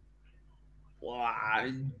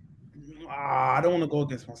 I don't want to go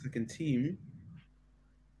against my second team.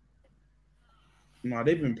 No,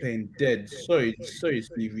 they've been playing dead. Sorry,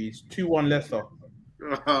 Stevie. It's 2-1 Leicester.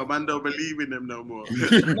 Man, don't believe in them no more.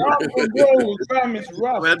 It's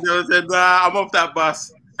rough. Man, said, I'm off that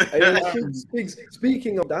bus.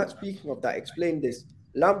 Speaking of that, explain this.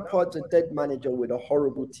 Lampard's a dead manager with a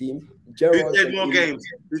horrible team. Who's played more games?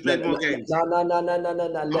 No. I'm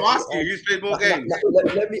asking you, who's played more games?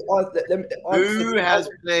 Let me ask. Who has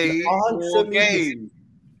played more games?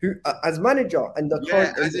 Who, as manager and the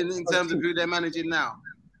current, as in terms of who they're managing now.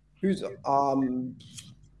 Who's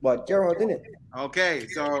Gerrard, isn't it? Okay,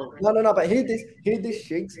 so no. But hear this,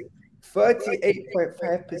 Shigs.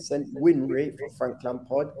 38.5% win rate for Frank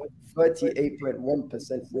Lampard.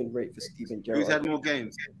 38.1% win rate for Steven Gerrard. Who's had more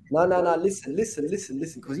games? No. Listen.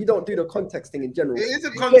 Because you don't do the context thing in general. It is a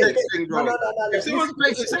context thing, bro. If someone's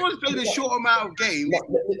played a short amount of games,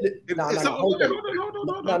 hold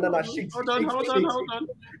on.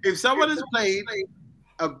 If someone has played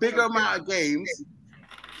a bigger amount of games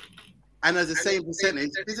and has the same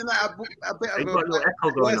percentage, isn't that a bit of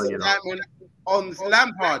a worse indictment on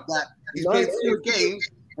Lampard that he's played fewer games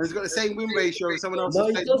and he's got the same win ratio as someone else? No,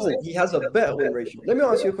 he doesn't. He has a better win ratio. Let me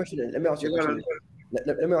ask you a question then. Let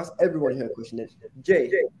me ask everyone here a question then. Jay,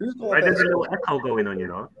 who's got a better... There's a little echo going on, you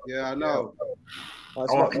know? Yeah, I know. I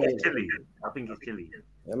think it's Chile.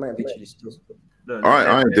 It might be Chile still. Look,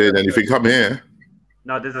 I ain't doing anything. Come here.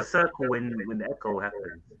 No, there's a circle when the echo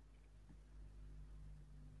happens.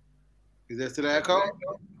 Is there still an echo?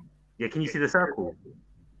 Yeah, can you see the circle?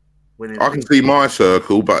 I can see my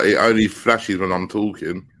circle, but it only flashes when I'm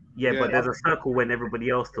talking. Yeah, but there's a circle when everybody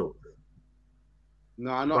else talks.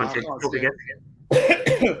 No, I know. I can't talk see again.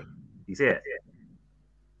 You see it?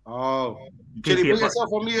 Oh. Chili, put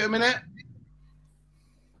yourself on mute a minute.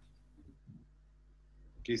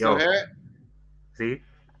 Can you still hear it? See?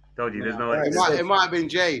 Told you, there's no... It might have been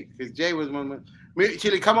Jay, because Jay was one...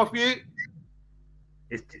 Chili, come off mute.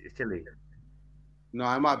 It's Chili. No,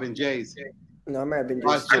 it might have been Jay's. No, it might have been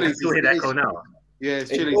Jay's. I still hear that echo now. Yeah,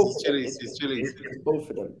 it's Chili's. It's both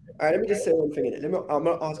of them. All right, let me just say one thing in it. I'm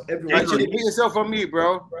going to ask everyone... Chili, put yourself on mute,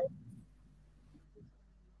 bro.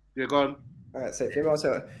 You're gone. All right, so let me ask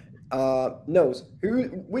Nose,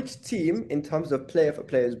 which team, in terms of player for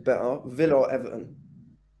player, is better, Villa or Everton?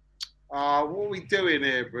 What are we doing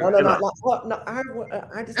here, bro? No,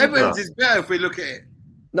 Everton's is better if we look at it.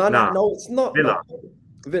 No, it's not.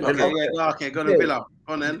 Villa. Okay, go to Villa.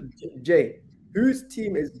 On then. Jay, whose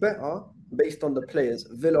team is better based on the players,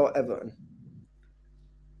 Villa or Everton?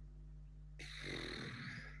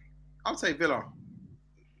 I'll say Villa.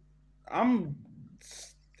 I'm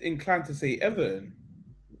inclined to say Everton.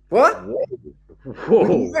 What?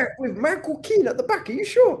 Whoa. With Michael Keane at the back, are you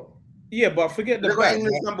sure? Yeah, but forget the back.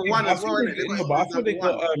 England's number one as well. I thought they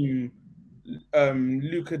got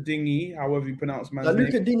Luca Dingy, however you pronounce man's name.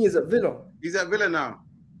 Luca Dingy is at Villa. He's at Villa now.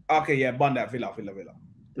 Okay, yeah, bun that Villa.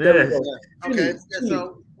 Yes. Okay,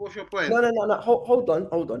 so what's your point? No. Hold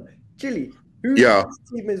on. Chili, whose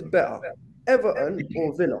team is better, Everton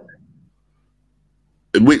or Villa?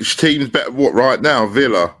 Which team's better? What right now?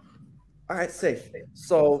 Villa. All right, safe.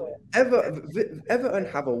 So Everton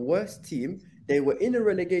have a worse team. They were in a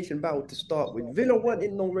relegation battle to start with. Villa weren't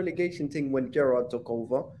in no relegation thing when Gerrard took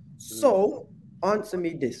over. So, answer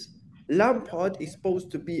me this. Lampard is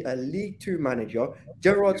supposed to be a League Two manager.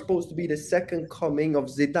 Gerrard's supposed to be the second coming of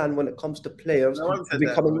Zidane when it comes to players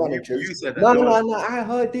becoming managers. You said that. No, I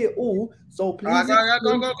heard it all. So please...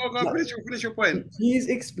 Go. Finish your point. Please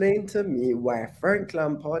explain to me why Frank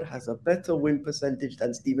Lampard has a better win percentage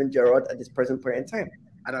than Steven Gerrard at this present point in time.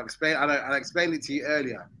 I explained it to you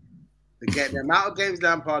earlier. The amount of games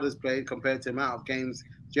Lampard has played compared to the amount of games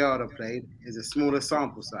Gerrard have played is a smaller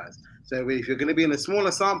sample size. So if you're going to be in a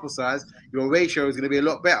smaller sample size, your ratio is going to be a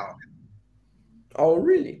lot better. Oh,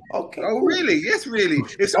 really? Okay. Oh, really? Yes, really.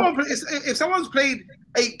 If someone's played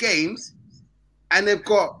 8 games and they've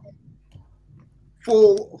got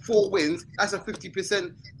four wins, that's a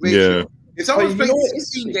 50% ratio. Yeah. If someone's played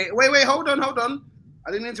 16 games, wait, hold on.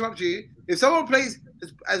 I didn't interrupt you. If someone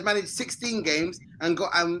has managed 16 games and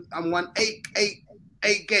won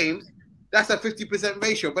eight games, that's a 50%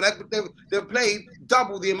 ratio. But they've played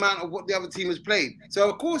double the amount of what the other team has played. So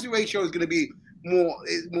of course the ratio is going to be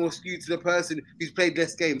more skewed to the person who's played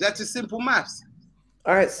less games. That's just simple maths.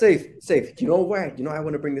 All right, safe. Do you know why? I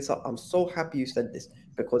want to bring this up. I'm so happy you said this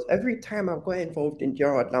because every time I've got involved in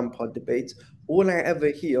Gerrard Lampard debates, all I ever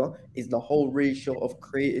hear is the whole ratio of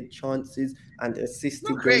created chances and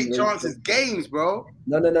assisted created chances, games, bro.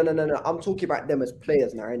 No. I'm talking about them as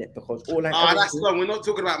players now, innit? Because all that's wrong. We're not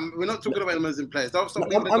talking about them as in players.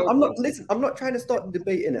 I'm not trying to start the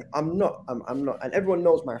debate in it. I'm not, and everyone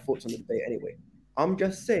knows my thoughts on the debate anyway. I'm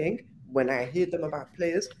just saying when I hear them about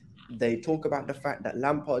players, they talk about the fact that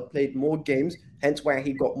Lampard played more games, hence why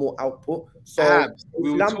he got more output. So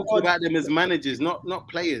we were talking about them as managers, not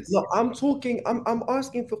players. No, I'm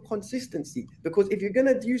asking for consistency because if you're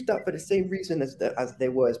gonna use that for the same reason as they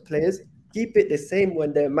were as players, keep it the same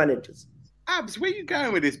when they're managers. Abs, where you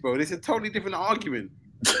going with this, bro? This is a totally different argument.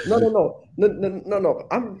 No.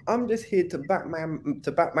 I'm just here to back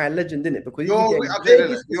my legend in it because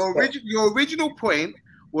your original point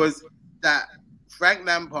was that Frank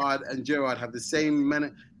Lampard and Gerrard have the same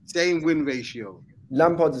win ratio.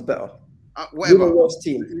 Lampard is better. Whatever.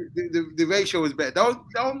 Team. The ratio is better.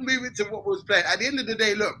 Don't move it to what was played. At the end of the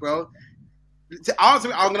day, look, bro. To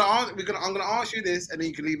answer, I'm gonna ask you this, and then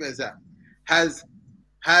you can leave it as that. Has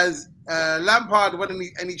Lampard won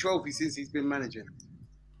any trophies since he's been managing?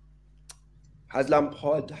 Has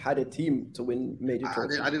Lampard had a team to win major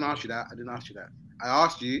trophies? I didn't ask you that. I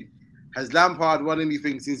asked you, has Lampard won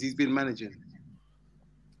anything since he's been managing?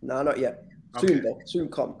 No, not yet. Soon, though. Soon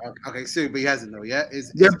come. Okay, soon, but he hasn't, though, yeah?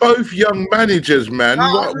 They're both young managers, man.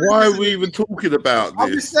 No, why are we even talking about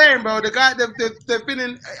I'm this? just saying, bro, the guy, they've been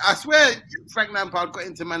in... I swear Frank Lampard got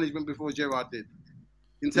into management before Gerrard did,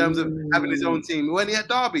 in terms of having his own team. When he at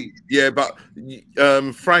Derby. Yeah, but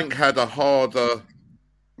Frank had a harder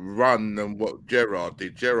run than what Gerrard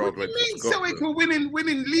did. Gerrard went to Scotland. So he were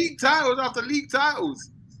winning league titles after league titles.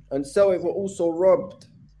 And so it were also robbed.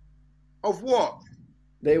 Of what?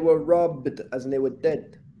 They were robbed, as in they were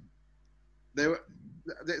dead. They were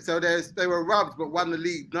robbed, but won the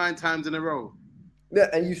league 9 times in a row. Yeah,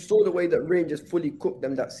 and you saw the way that Rangers fully cooked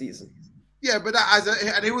them that season. Yeah, but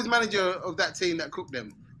and who was manager of that team that cooked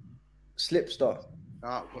them? Slipstar.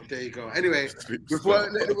 Oh, well, there you go. Anyway, we'll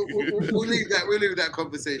leave that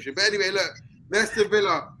conversation. But anyway, look, Leicester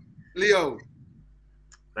Villa, Leo.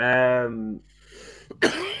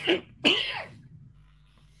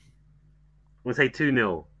 We'll say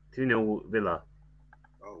 2-0. 2-0 Villa.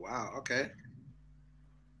 Oh, wow. Okay.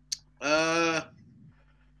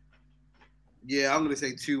 Yeah, I'm going to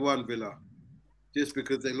say 2-1 Villa. Just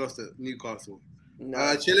because they lost at Newcastle.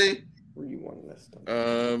 No. Chile? 3-1 Leicester.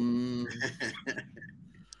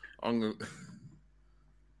 I'm going to...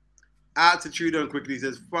 Out to Trudon quickly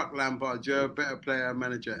says, fuck Lampard, you're a better player and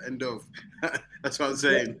manager. End of. That's what I'm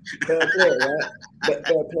saying. Better player, right?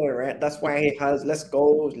 Better player, right? That's why he has less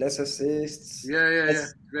goals, less assists. Yeah.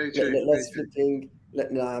 Very true. Less flipping.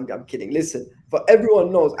 I'm kidding. Listen, but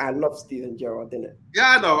everyone knows I love Steven Gerrard, didn't it?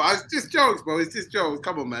 Yeah, I know. It's just jokes, bro. It's just jokes.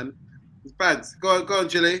 Come on, man. It's bad. Go on,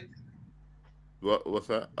 Chile. What's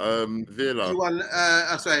that? Villa. You won,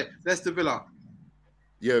 sorry, Leicester Villa.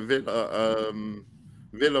 Yeah, Villa.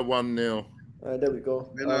 Villa 1-0. There we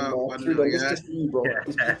go. Villa 1-0, Trudon, yeah. It's just for you, bro.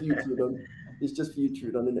 It's just for you, Trudon. It's just for you,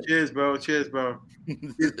 Trudon, isn't it? Cheers, bro.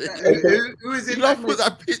 Who is it? You love put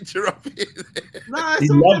that picture up here. Nah, He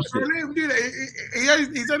loves it. Let him do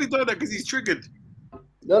that. He's only done that because he's triggered.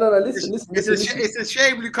 No. Listen. It's a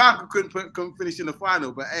shame Lukaku couldn't finish in the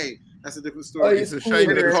final, but hey, that's a different story. It's a shame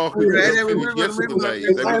Lukaku couldn't finish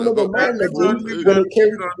yesterday. They I would remember have got Man back. Legend when it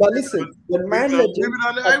came. Now listen, when Man Legend.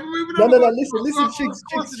 Listen, Chicks.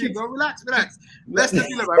 Relax. Leicester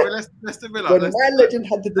Villa, bro. Leicester Villa. When Man Legend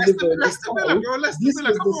had to deliver, Leicester Villa, bro. Leicester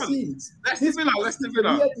Villa, come on. Leicester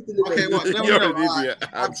Villa. Okay, what? You're an idiot.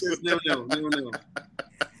 Absence 0-0.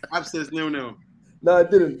 Absence 0-0. No, I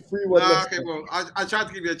didn't. 3-1 Nah, Leicester. okay, well, I tried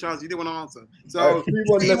to give you a chance. You didn't want to answer. So,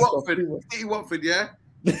 3-1 Leicester. City Watford, yeah?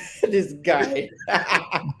 This guy.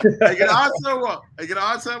 Are you going to answer or what? Are you going to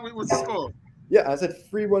answer? What's the score? Yeah, I said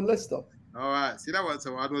 3-1 Leicester. All right. See, that wasn't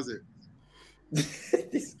so hard, was it?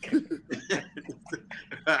 This guy.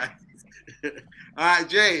 All right,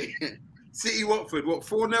 Jay. City Watford. What,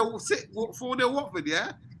 4-0 Watford,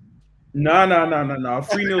 yeah? No.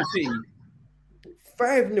 3-0 City.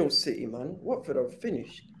 5-0 City, man. Watford are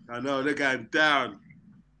finished. I know, they're going down.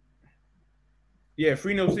 Yeah,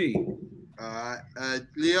 3-0 City. All right.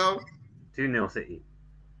 Leo? 2-0 City.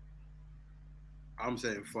 I'm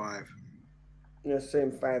saying 5. Yeah,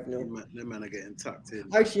 same 5-0. Them man are getting tucked in.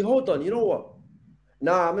 Actually, hold on. You know what?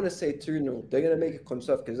 Nah, I'm going to say 2-0. They're going to make it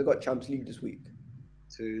conservative because they got Champions League this week.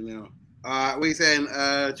 2-0. What are you saying,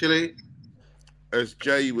 Chile? As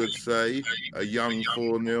Jay would say, a young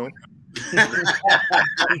 4-0.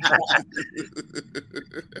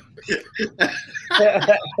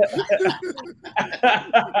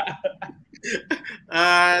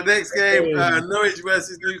 Next game, Norwich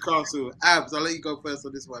versus Newcastle. Abs, I'll let you go first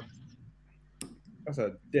on this one. That's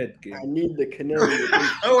a dead game. I need the Canary.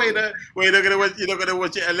 Oh wait, you're not gonna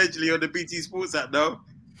watch it allegedly on the BT Sports app, no?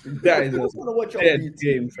 That is watch a dead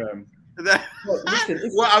game, fam. Well,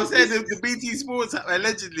 I'm saying the BT Sports app,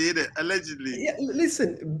 allegedly, innit? Allegedly. Yeah,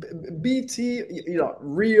 listen, BT,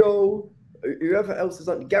 Rio, whoever else is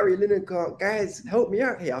on, Gary Lineker, guys, help me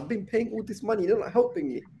out here. I've been paying all this money. They're not helping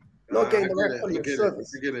me. Not getting the right quality of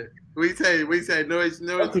service. I get it. We say Norwich.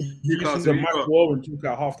 You listened to Mike Warren talk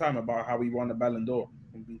at halftime about how he won the Ballon d'Or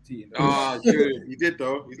on BT. Oh, true. He did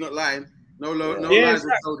though. He's not lying. No lies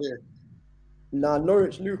were told here. Nah,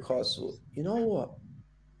 Norwich, Newcastle. You know what?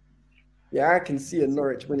 Yeah, I can see a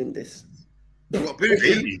Norwich winning this. What,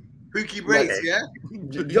 Pookie breaks, yeah?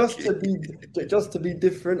 Just to be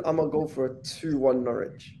different, I'm gonna go for a 2-1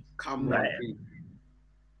 Norwich. Come on.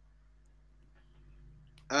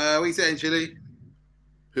 What are you saying, Chile?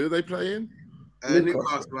 Who are they playing?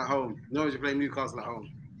 Newcastle at home. Norwich are playing Newcastle at home.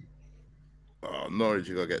 Oh, Norwich,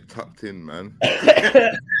 you gotta get tucked in, man.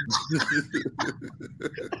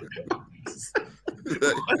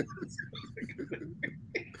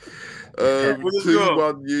 What's the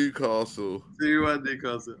score? 2-1 Newcastle. 2-1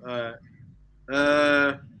 Newcastle. All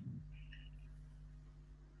right.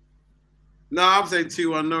 No, I'm saying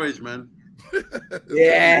 2-1 Norwich, man.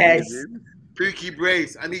 Yes. Pookie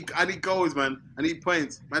brace. I need goals, man. I need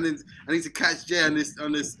points. Man, I need to catch Jay on this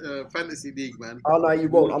fantasy league, man. Oh no, you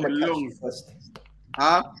won't. I'm gonna catch you first.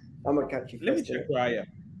 Huh? I'm gonna catch you Let me first. check where I am.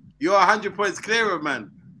 You're 100 points clearer,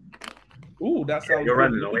 man. Ooh, that sounds You're good.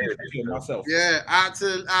 running away with it. Myself. Yeah, out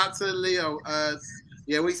to Leo.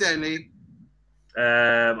 Yeah, what you saying, Lee?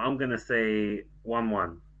 I'm gonna say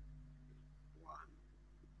 1-1.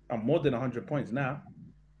 I'm more than 100 points now.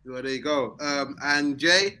 Well, there you go. And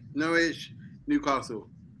Jay, Norwich, Newcastle.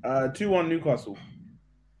 2-1 Newcastle.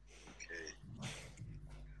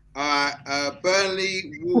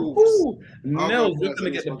 Burnley, Wolves. Nels, you're gonna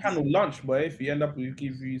get the panel lunch, boy. If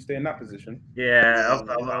you stay in that position. Yeah.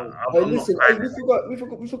 Listen,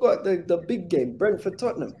 we forgot the big game, Brentford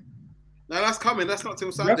Tottenham. No, that's coming. That's not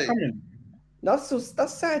till Sunday. That's coming.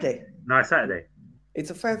 That's Saturday. No, it's Saturday. It's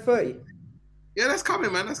a 5:30. Yeah, that's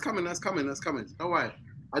coming, man. That's coming. Don't worry.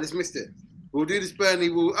 I just missed it. We'll do this Burnley.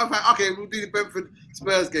 We'll do the Brentford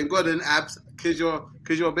Spurs game. Go on then, Abs, because you're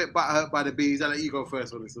a bit butthurt by the bees. I'll let you go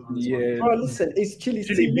first on this one. Yeah. Oh, listen, it's Chile.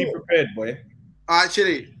 Chile, be prepared, boy. All right,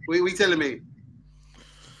 Chile. We telling me.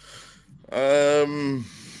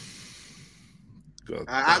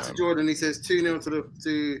 Out to Jordan. He says 2-0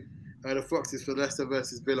 to the Foxes for Leicester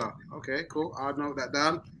versus Villa. Okay, cool. I'll note that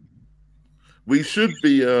down. We should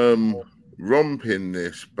be romping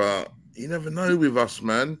this, but you never know with us,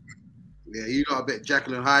 man. Yeah, you got a bit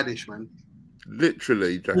Jekyll and Hyde-ish, man.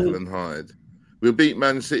 Literally Jekyll and Hyde. We'll beat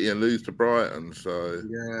Man City and lose to Brighton, so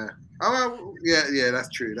yeah. Oh, yeah, that's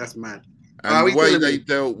true. That's mad. And the way they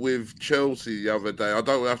dealt with Chelsea the other day, I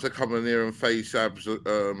don't have to come in here and face Abs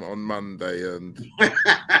on Monday, and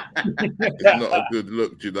it's not a good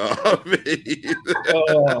look, do you know what I mean?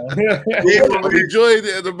 I'm enjoying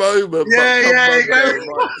it at the moment.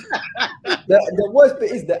 The worst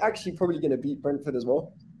bit is they're actually probably going to beat Brentford as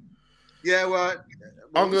well. Yeah, well,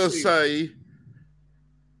 I'm going to say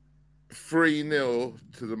 3-0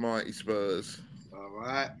 to the mighty Spurs. All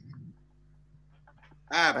right.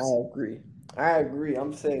 Abs. I agree.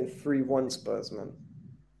 I'm saying 3-1 Spurs, man.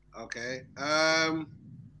 Okay. I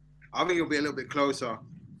think it'll be a little bit closer.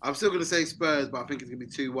 I'm still going to say Spurs, but I think it's going to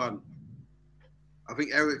be 2-1. I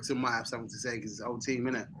think Ericsson might have something to say because it's his whole team,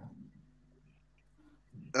 innit?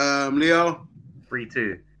 Leo?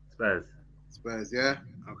 3-2 Spurs. Spurs, yeah?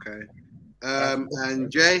 Okay.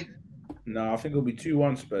 And Jay? No, I think it'll be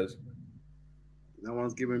 2-1 Spurs. No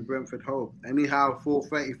one's giving Brentford hope. Anyhow,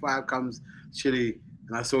 4:35 comes Chile.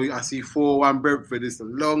 And I see 4-1 Brentford. It's a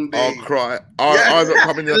long day. I'll cry. I'm not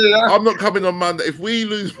coming. I'm not coming on Monday. If we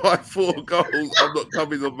lose by 4 goals, I'm not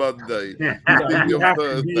coming on Monday. I'll be on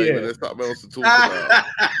Thursday when there's something else to talk about.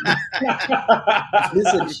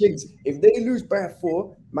 Listen, Shigs, if they lose by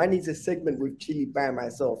 4, man needs a segment with Chile by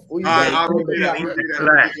myself. We'll do that. We'll be in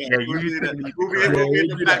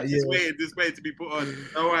the back just waiting to be put on.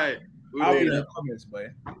 All right. I'll be in the comments, boy.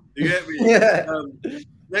 You get me? Yeah.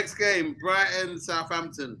 Next game, Brighton,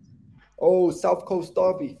 Southampton. Oh, South Coast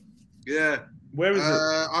Derby. Yeah. Where is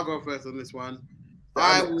it? I'll go first on this one.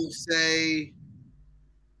 I will say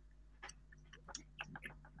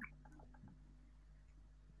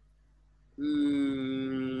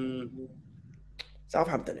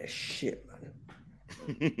Southampton is shit, man.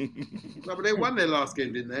 No, but they won their last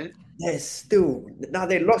game, didn't they? Yes, still. Now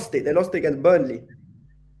they lost it. They lost it against Burnley.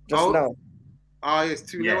 Just now. Oh, yes,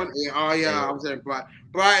 2-0. Yeah. Oh, yeah, I'm saying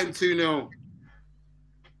Brighton 2-0.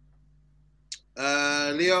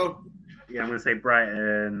 Leo? Yeah, I'm going to say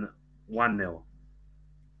Brighton 1-0.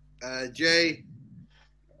 Jay?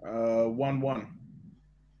 1-1.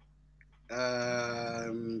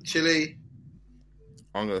 Chile?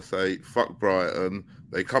 I'm going to say, fuck Brighton.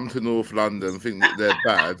 They come to North London, think that they're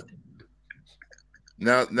bad.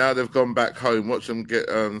 Now they've gone back home. Watch them get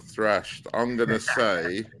thrashed. I'm going to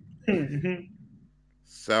say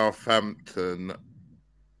Southampton.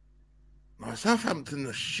 No, Southampton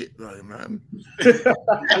are shit though, man.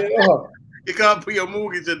 You can't put your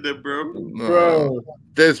mortgage in there, bro. No. Bro.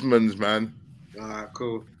 Desmond's, man. All right,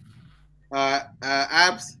 cool.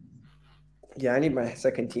 Abs? Yeah, I need my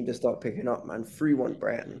second team to start picking up, man. 3-1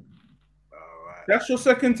 Brighton. All right. That's your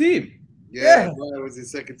second team? Yeah. That was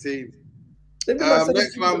his second team.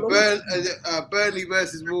 Next one, Burnley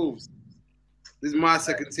versus Wolves. This is my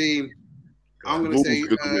second team. I'm going to say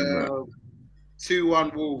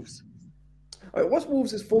 2-1 Wolves. What's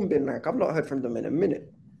Wolves' form been like? I've not heard from them in a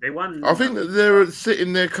minute. They won. I think that they're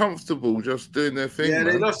sitting there comfortable, just doing their thing. Yeah,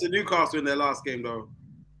 man. they lost to Newcastle in their last game, though.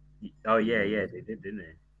 Oh, yeah, they did, didn't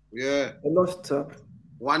they? Yeah. They lost to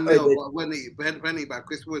 1-0. Penny by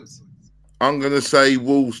Chris Woods. I'm going to say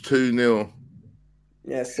Wolves 2-0.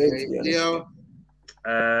 yeah, same to be honest.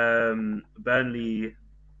 Leo. Burnley.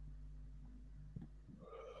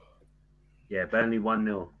 Yeah, Burnley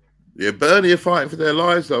 1-0. Yeah, Burnley are fighting for their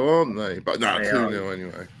lives, though, aren't they? But no, They 2-0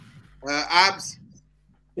 anyway. Abs.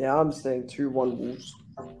 Yeah, I'm saying 2-1 Wolves.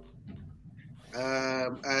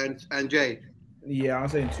 And Jay. Yeah, I'm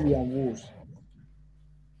saying 2-1 Wolves.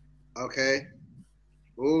 Okay.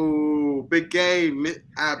 Ooh, big game.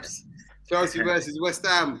 Abs. Chelsea versus West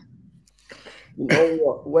Ham. You know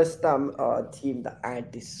what? West Ham are a team that I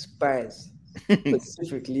despise,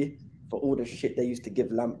 specifically for all the shit they used to give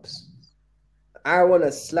Lamps. I want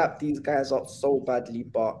to slap these guys up so badly,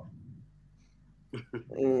 but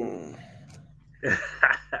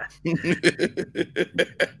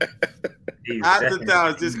At the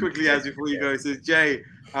Downs, just quickly as before you go, it says, Jay,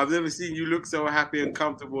 I've never seen you look so happy and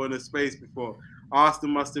comfortable in a space before.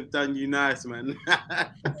 Arsenal must have done you nice, man.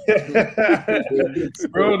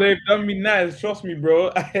 Bro, they've done me nice. Trust me,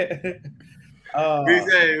 bro.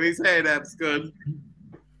 We say that's good.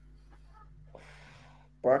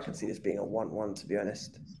 But I can see this being a 1-1, to be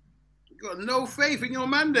honest. You got no faith in your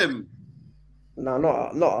man, them. No,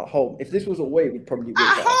 not at home. If this was away, we'd probably win.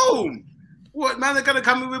 At home? What, man, they're going to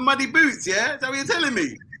come in with muddy boots, yeah? Is that what you're telling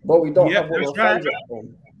me? But we don't Yeah, have one of that's our right. fans at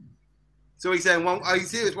home. So he's saying, are you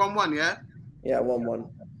serious? 1-1, yeah? Yeah, 1-1.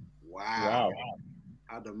 Wow.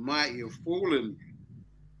 How the mighty have fallen.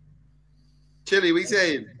 Chili, we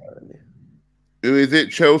saying? Who is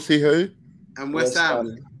it? Chelsea who? And West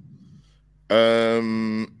Ham.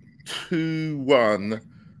 2-1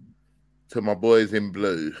 to my boys in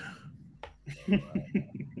blue.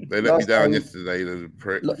 They let me Last down time- yesterday, the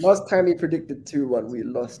prick. Last time he predicted 2-1, we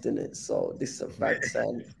lost in it. So this is a bad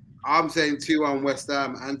sign. I'm saying 2-1 West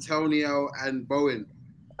Ham. Antonio and Bowen.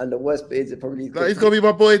 And the worst bit is it probably. No, he's got to be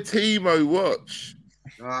my boy Timo. Watch.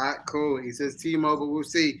 All right, cool. He says T-Mobile, but we'll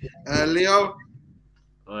see. Leo?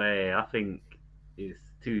 Oi, I think it's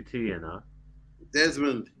 2-2, you know.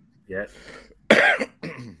 Desmond? Yeah.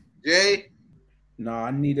 Jay? Nah,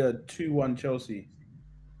 I need a 2-1 Chelsea.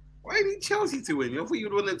 Why do you need Chelsea to win? I thought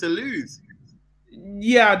you'd want them to lose.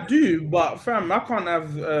 Yeah, I do, but fam, I can't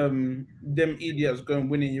have them idiots going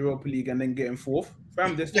winning Europa League and then getting fourth.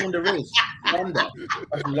 Fam, they're still in the race. Under.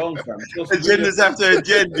 That's long, fam. Chelsea Agendas after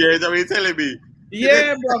agenda, is that what you're telling me?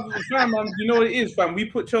 Yeah, bro, fam, you know what it is, fam. We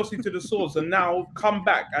put Chelsea to the swords, and now come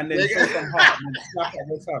back and then show some heart and slap at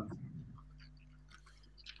West Ham.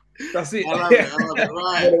 That's it. I love it, But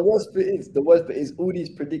right. the worst bit is all these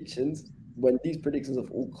predictions. When these predictions have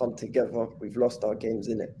all come together, we've lost our games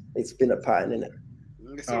in it. It's been a pattern in it.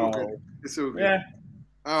 It's all good. It's all good. Yeah.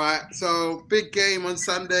 All right, so big game on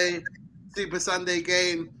Sunday, Super Sunday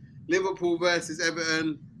game, Liverpool versus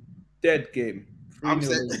Everton. Dead game. I'm 3-0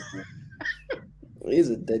 saying- Liverpool. It is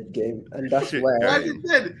a dead game, and that's why. Why is it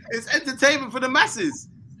dead? It's entertainment for the masses.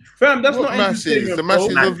 Fam, that's What not masses? entertainment, The bro.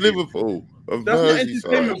 masses of Liverpool, of That's not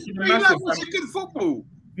Merseyside. entertainment for the We like masses, watching fam. good football.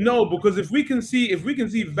 No, because if we can see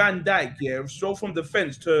Van Dijk, yeah, throw from the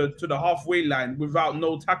fence to the halfway line without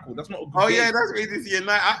no tackle, that's not a good Oh game. yeah, that's what it is.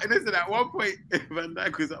 Yeah, listen, at one point, Van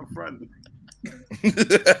Dijk was up front.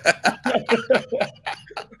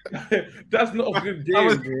 That's not a good game, I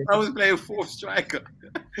was, bro. I was playing fourth striker.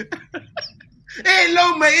 It ain't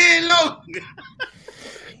long, mate. It ain't long.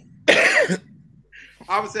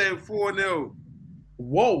 I'm saying 4-0.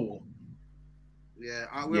 Whoa. Yeah,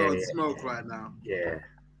 we're on Yeah. smoke right now. Yeah.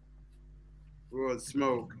 We're on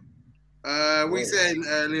smoke. We saying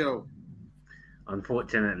Leo.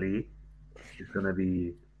 Unfortunately, it's going to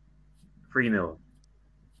be 3-0.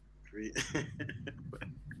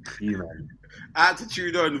 You, man.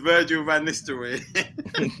 Attitude on Virgil Van Nistelrooy.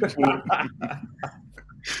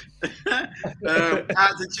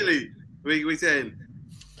 Out to Chile. We saying?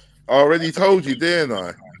 I already told you, didn't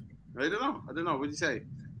I? I don't know. What did you say?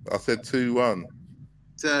 I said 2-1.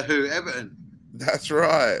 To who? Everton. That's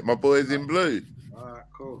right. My boys in blue. All right,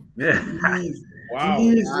 cool. Yeah. Wow.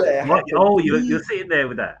 Please let it What? happen. Oh, you're sitting there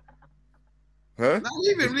with that. Huh? No,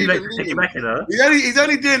 leave him. It's Leave too him. late to Leave take it him. back, you know. He's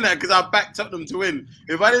only doing that because I backed Tottenham to win.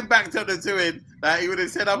 If I didn't back Tottenham to win, he would have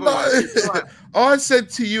said No, otherwise. All right. I said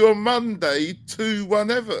to you on Monday, 2-1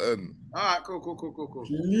 Everton. All right, cool.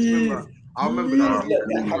 Please, I'll remember please that. let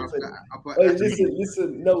that happen. Hey,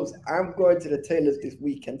 listen, Nose, I'm going to the tailors this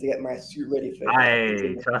weekend to get my suit ready for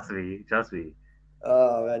Aye, trust me.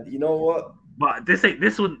 Oh man, you know what? But this ain't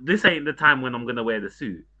the time when I'm gonna wear the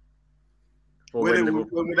suit. For When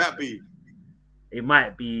Liverpool- would that be? it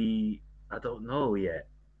might be, I don't know yet.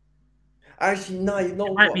 Actually, no, you know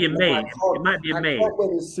It what? might be in May. I can't- It might be in I May. can't wear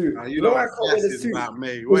the suit. Nah, You know why I can't wear the obsessed suit? about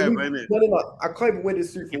me. Because Whatever, we- innit? No. I can't even wear the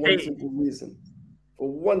suit for If one they- simple reason. For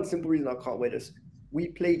one simple reason, I can't wear this. We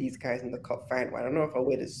play these guys in the cup final. I don't know if I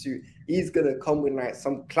wear the suit. He's gonna come with like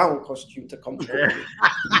some clown costume to come.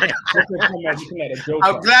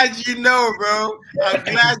 I'm glad you know, bro. I'm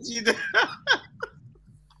glad you know.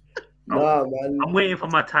 Nah, man. I'm waiting for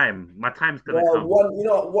my time. My time's gonna Well, come. one, you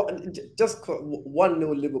know what? Just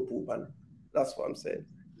 1-0 Liverpool, man. That's what I'm saying.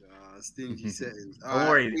 Stingy settings. Don't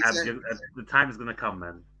worry, the time's gonna come,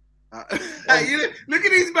 man. Hey, look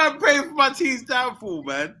at these man praying for my team's downfall,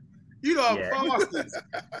 man. You know I'm Yeah. bastards.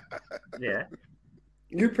 Yeah.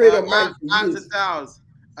 You played on mine for Out to years. Dow's.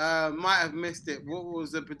 Might have missed it. What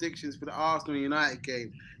was the predictions for the Arsenal United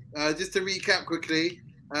game? Just to recap quickly,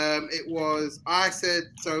 it was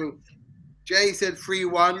Jay said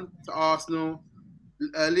 3-1 to Arsenal.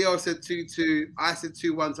 Leo said 2-2. I said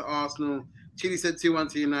 2-1 to Arsenal. Chile said 2-1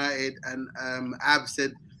 to United, and Ab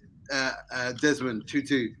said Desmond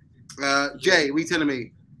 2-2. Jay, what are you telling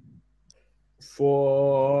me?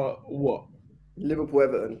 For what? Liverpool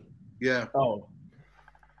Everton. Yeah. Oh.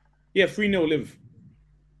 Yeah, 3-0 Liv.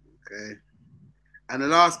 Okay. And the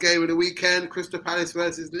last game of the weekend, Crystal Palace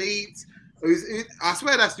versus Leeds. I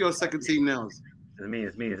swear that's your second team now. It's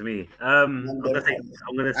me. I'm gonna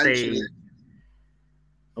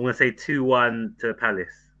say 2-1 to Palace.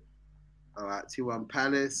 All right, 2-1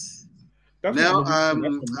 Palace. That's Now, not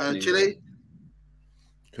really- that's not money, Chile,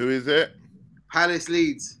 Who is it? Palace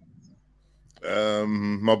Leeds.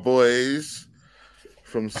 My boys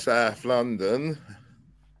from South London.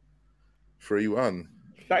 3-1.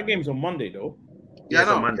 That game's on Monday, though. Yeah, It's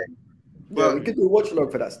I on know. Monday. Yeah, we could do a watch along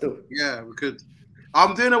for that still. Yeah, we could.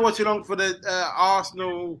 I'm doing a watch along for the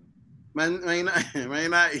Arsenal Man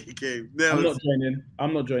United game. There I'm was-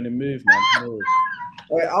 not joining Move, man. No.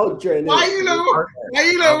 All right, I'll join Why in. you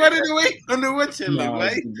know running away on the watch along,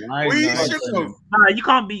 right? I We ain't shook joining. them. Nah, you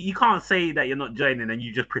can't say that you're not joining and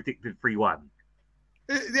you just predicted 3-1.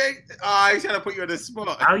 He's trying to put you on the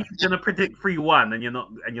spot. How are you gonna predict 3-1 and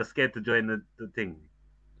you're scared to join the thing?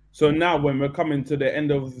 So now, when we're coming to the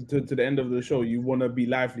end of to the end of the show, you want to be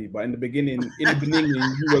lively, but in the beginning, you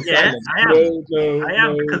were Yeah, silent. I am. No, I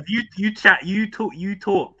am no. because you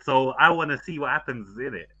talk. So I want to see what happens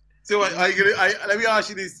in it. So are you gonna? Let me ask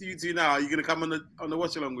you this, you two now. Are you gonna come on the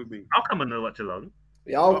watch along with me? I'll come and watch along.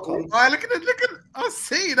 Yeah, I'll All come. right, look at. I'll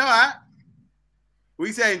see. All right. What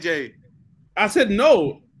you saying, Jay? I said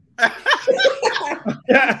no. I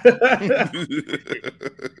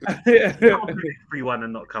can't predict 3-1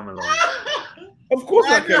 and not come along. Of course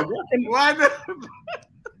Why I can. Why not?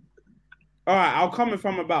 All right, I'll come if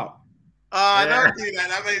I'm about. Don't do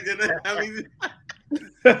that. That means.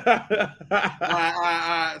 All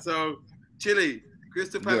right. So, Chile,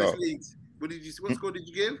 Crystal Palace Leeds. What score did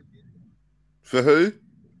you give? For who?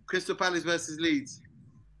 Crystal Palace versus Leeds.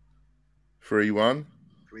 3-1.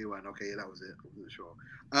 3-1. Okay, yeah, that was it. I wasn't sure.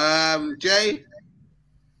 Jay.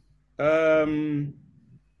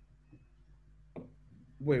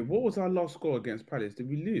 Wait, what was our last score against Palace? Did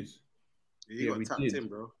we lose? You got we tapped did. in,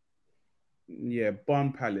 bro. Yeah,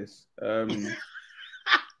 Bun Palace. Bun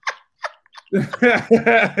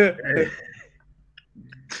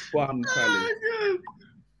Palace.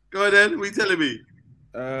 Go on then. What you telling me?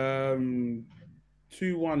 2-1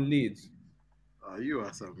 Leeds. Oh, you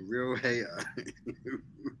are some real hater.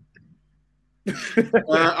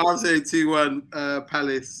 I'll say 2-1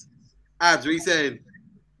 Palace. Abs, what you saying?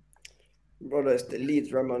 Brother, it's the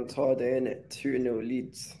Leeds remontada, innit? 2-0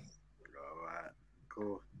 Leeds. All right,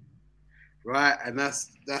 cool. Right, and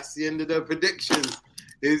that's the end of the predictions.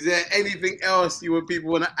 Is there anything else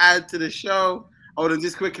people want to add to the show? Hold on,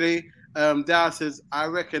 just quickly. Dow says, I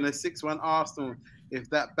reckon a 6-1 Arsenal if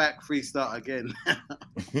that back three start again.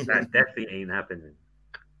 That definitely ain't happening.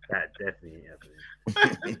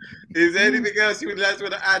 Is there anything else you would like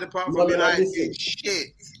to add apart from United? Shit.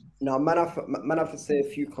 Now, man, I have to say a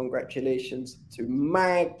few congratulations to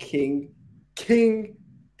my king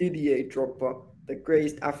Didier Drogba, the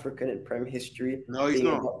greatest African in Prem history. No, he's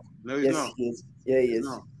not. No, he's yes, not. he is. Yeah, he is.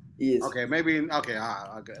 No. He is. Okay, maybe. Okay,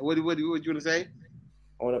 okay. What do you want to say?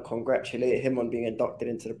 I want to congratulate him on being inducted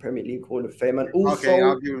into the Premier League Hall of Fame, and also, Okay,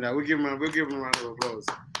 I'll give him that. We'll give him a round of applause.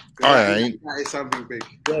 I ain't. That is something big.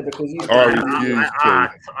 yeah, because you.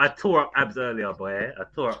 I tore up Abs earlier, boy. I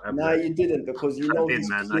tore up Abs. No, you didn't, because you know I did, he's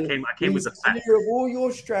man. clear- I came with the he's facts. clear of all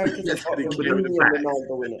your strikers Yes, apart from I came with the Vini and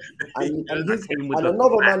Ronaldo in it. And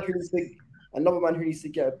another man who needs to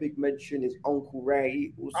get a big mention is Uncle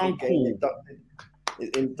Ray, also getting inducted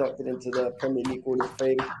into the Premier League Hall of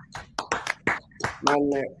Fame.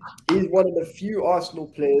 Man, he's one of the few Arsenal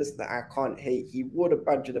players that I can't hate. He wore the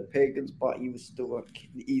badge of the Pagans, but he's still a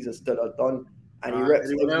Don, and he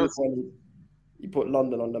reps everyone. He put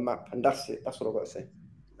London on the map, and that's it. That's what I've got to say.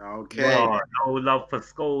 Okay. Well, no love for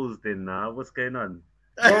Scholes, then. What's going on?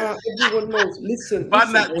 Everyone knows. Listen.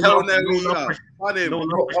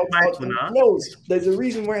 There's a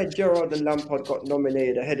reason why Gerrard and Lampard got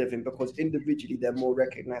nominated ahead of him, because individually they're more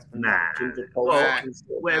recognised. Whatever,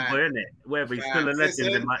 innit? Whatever, he's still a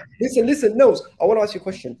legend. Listen, Nose. I want to ask you a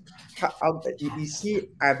question. You see,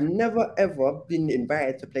 I've never ever been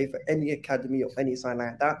invited to play for any academy or any sign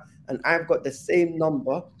like that, and I've got the same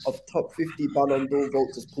number of top 50 Ballon d'Or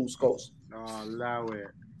votes as Paul Scholes. Oh, allow it.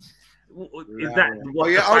 Is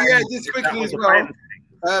that just quickly as well.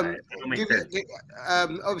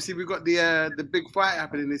 Obviously, we've got the big fight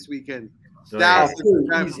happening this weekend. Fury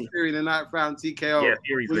in the 9th round TKO. Yeah,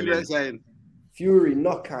 Fury's winning. Saying? Fury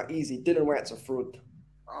knockout easy. Dylan White's a fraud.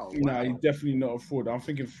 Oh, wow. No, he's definitely not a fraud. I'm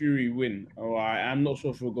thinking Fury win. All right, I'm not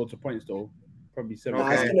sure if we'll go to points though. Probably 7.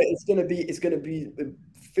 Okay. It's gonna be the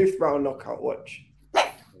 5th round knockout. Watch.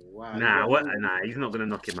 Nah, he's not going to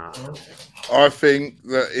knock him out. I think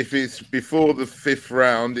that if it's before the 5th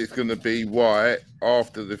round, it's going to be White.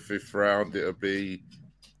 After the 5th round, it'll be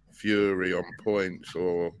Fury on points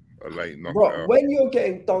or a late knockout. Bro, when you're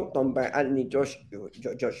getting dunked on by Anthony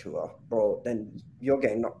Joshua, bro, then you're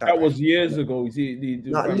getting knocked out. That was years ago.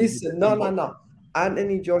 No.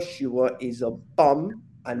 Anthony Joshua is a bum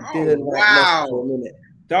and didn't wow. for a minute.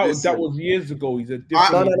 That was years ago. He's a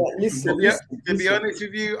different. Listen. To be honest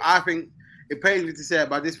with you, I think it pains me to say it,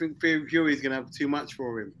 but I just think Fury is gonna have too much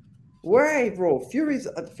for him. Why, bro? Fury's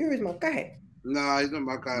my guy. No, he's not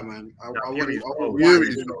my guy, man.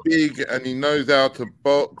 Fury's big and he knows how to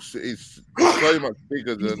box. He's so much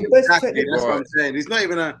bigger than. Exactly, that's what I'm saying. It's not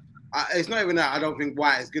even that I don't think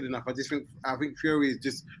White is good enough. I think Fury is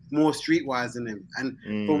just more streetwise than him. And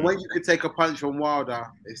from when you could take a punch from Wilder,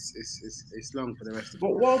 it's long for the rest of it.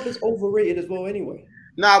 But Wilder's overrated as well, anyway.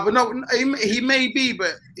 Nah, but no, he may be,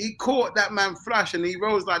 but he caught that man flush and he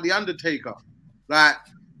rose like the Undertaker. Like,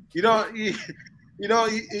 when you know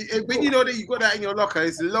that you got that in your locker,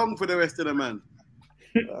 it's long for the rest of the man.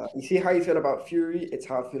 You see how you feel about Fury? It's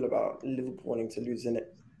how I feel about Liverpool wanting to lose, innit?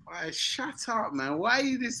 Right, shut up, man. Why are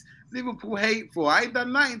you this Liverpool hateful? I ain't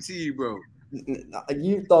done nothing to you, bro.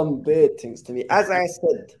 You've done bad things to me. As I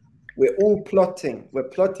said, we're all plotting. We're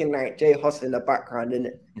plotting like Jay Hustle in the background,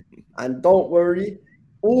 innit? And don't worry,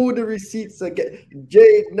 all the receipts are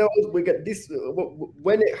Jay knows we get this.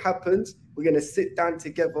 When it happens, we're gonna sit down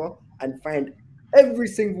together and find every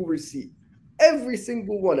single receipt, every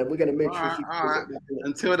single one, and we're gonna make sure.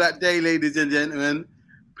 Until that day, ladies and gentlemen,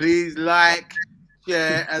 please like,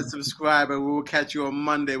 share, and subscribe, and we will catch you on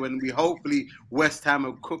Monday when we hopefully West Ham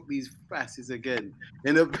will cook these fasces again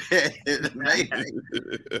in a bit.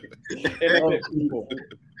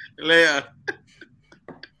 Later.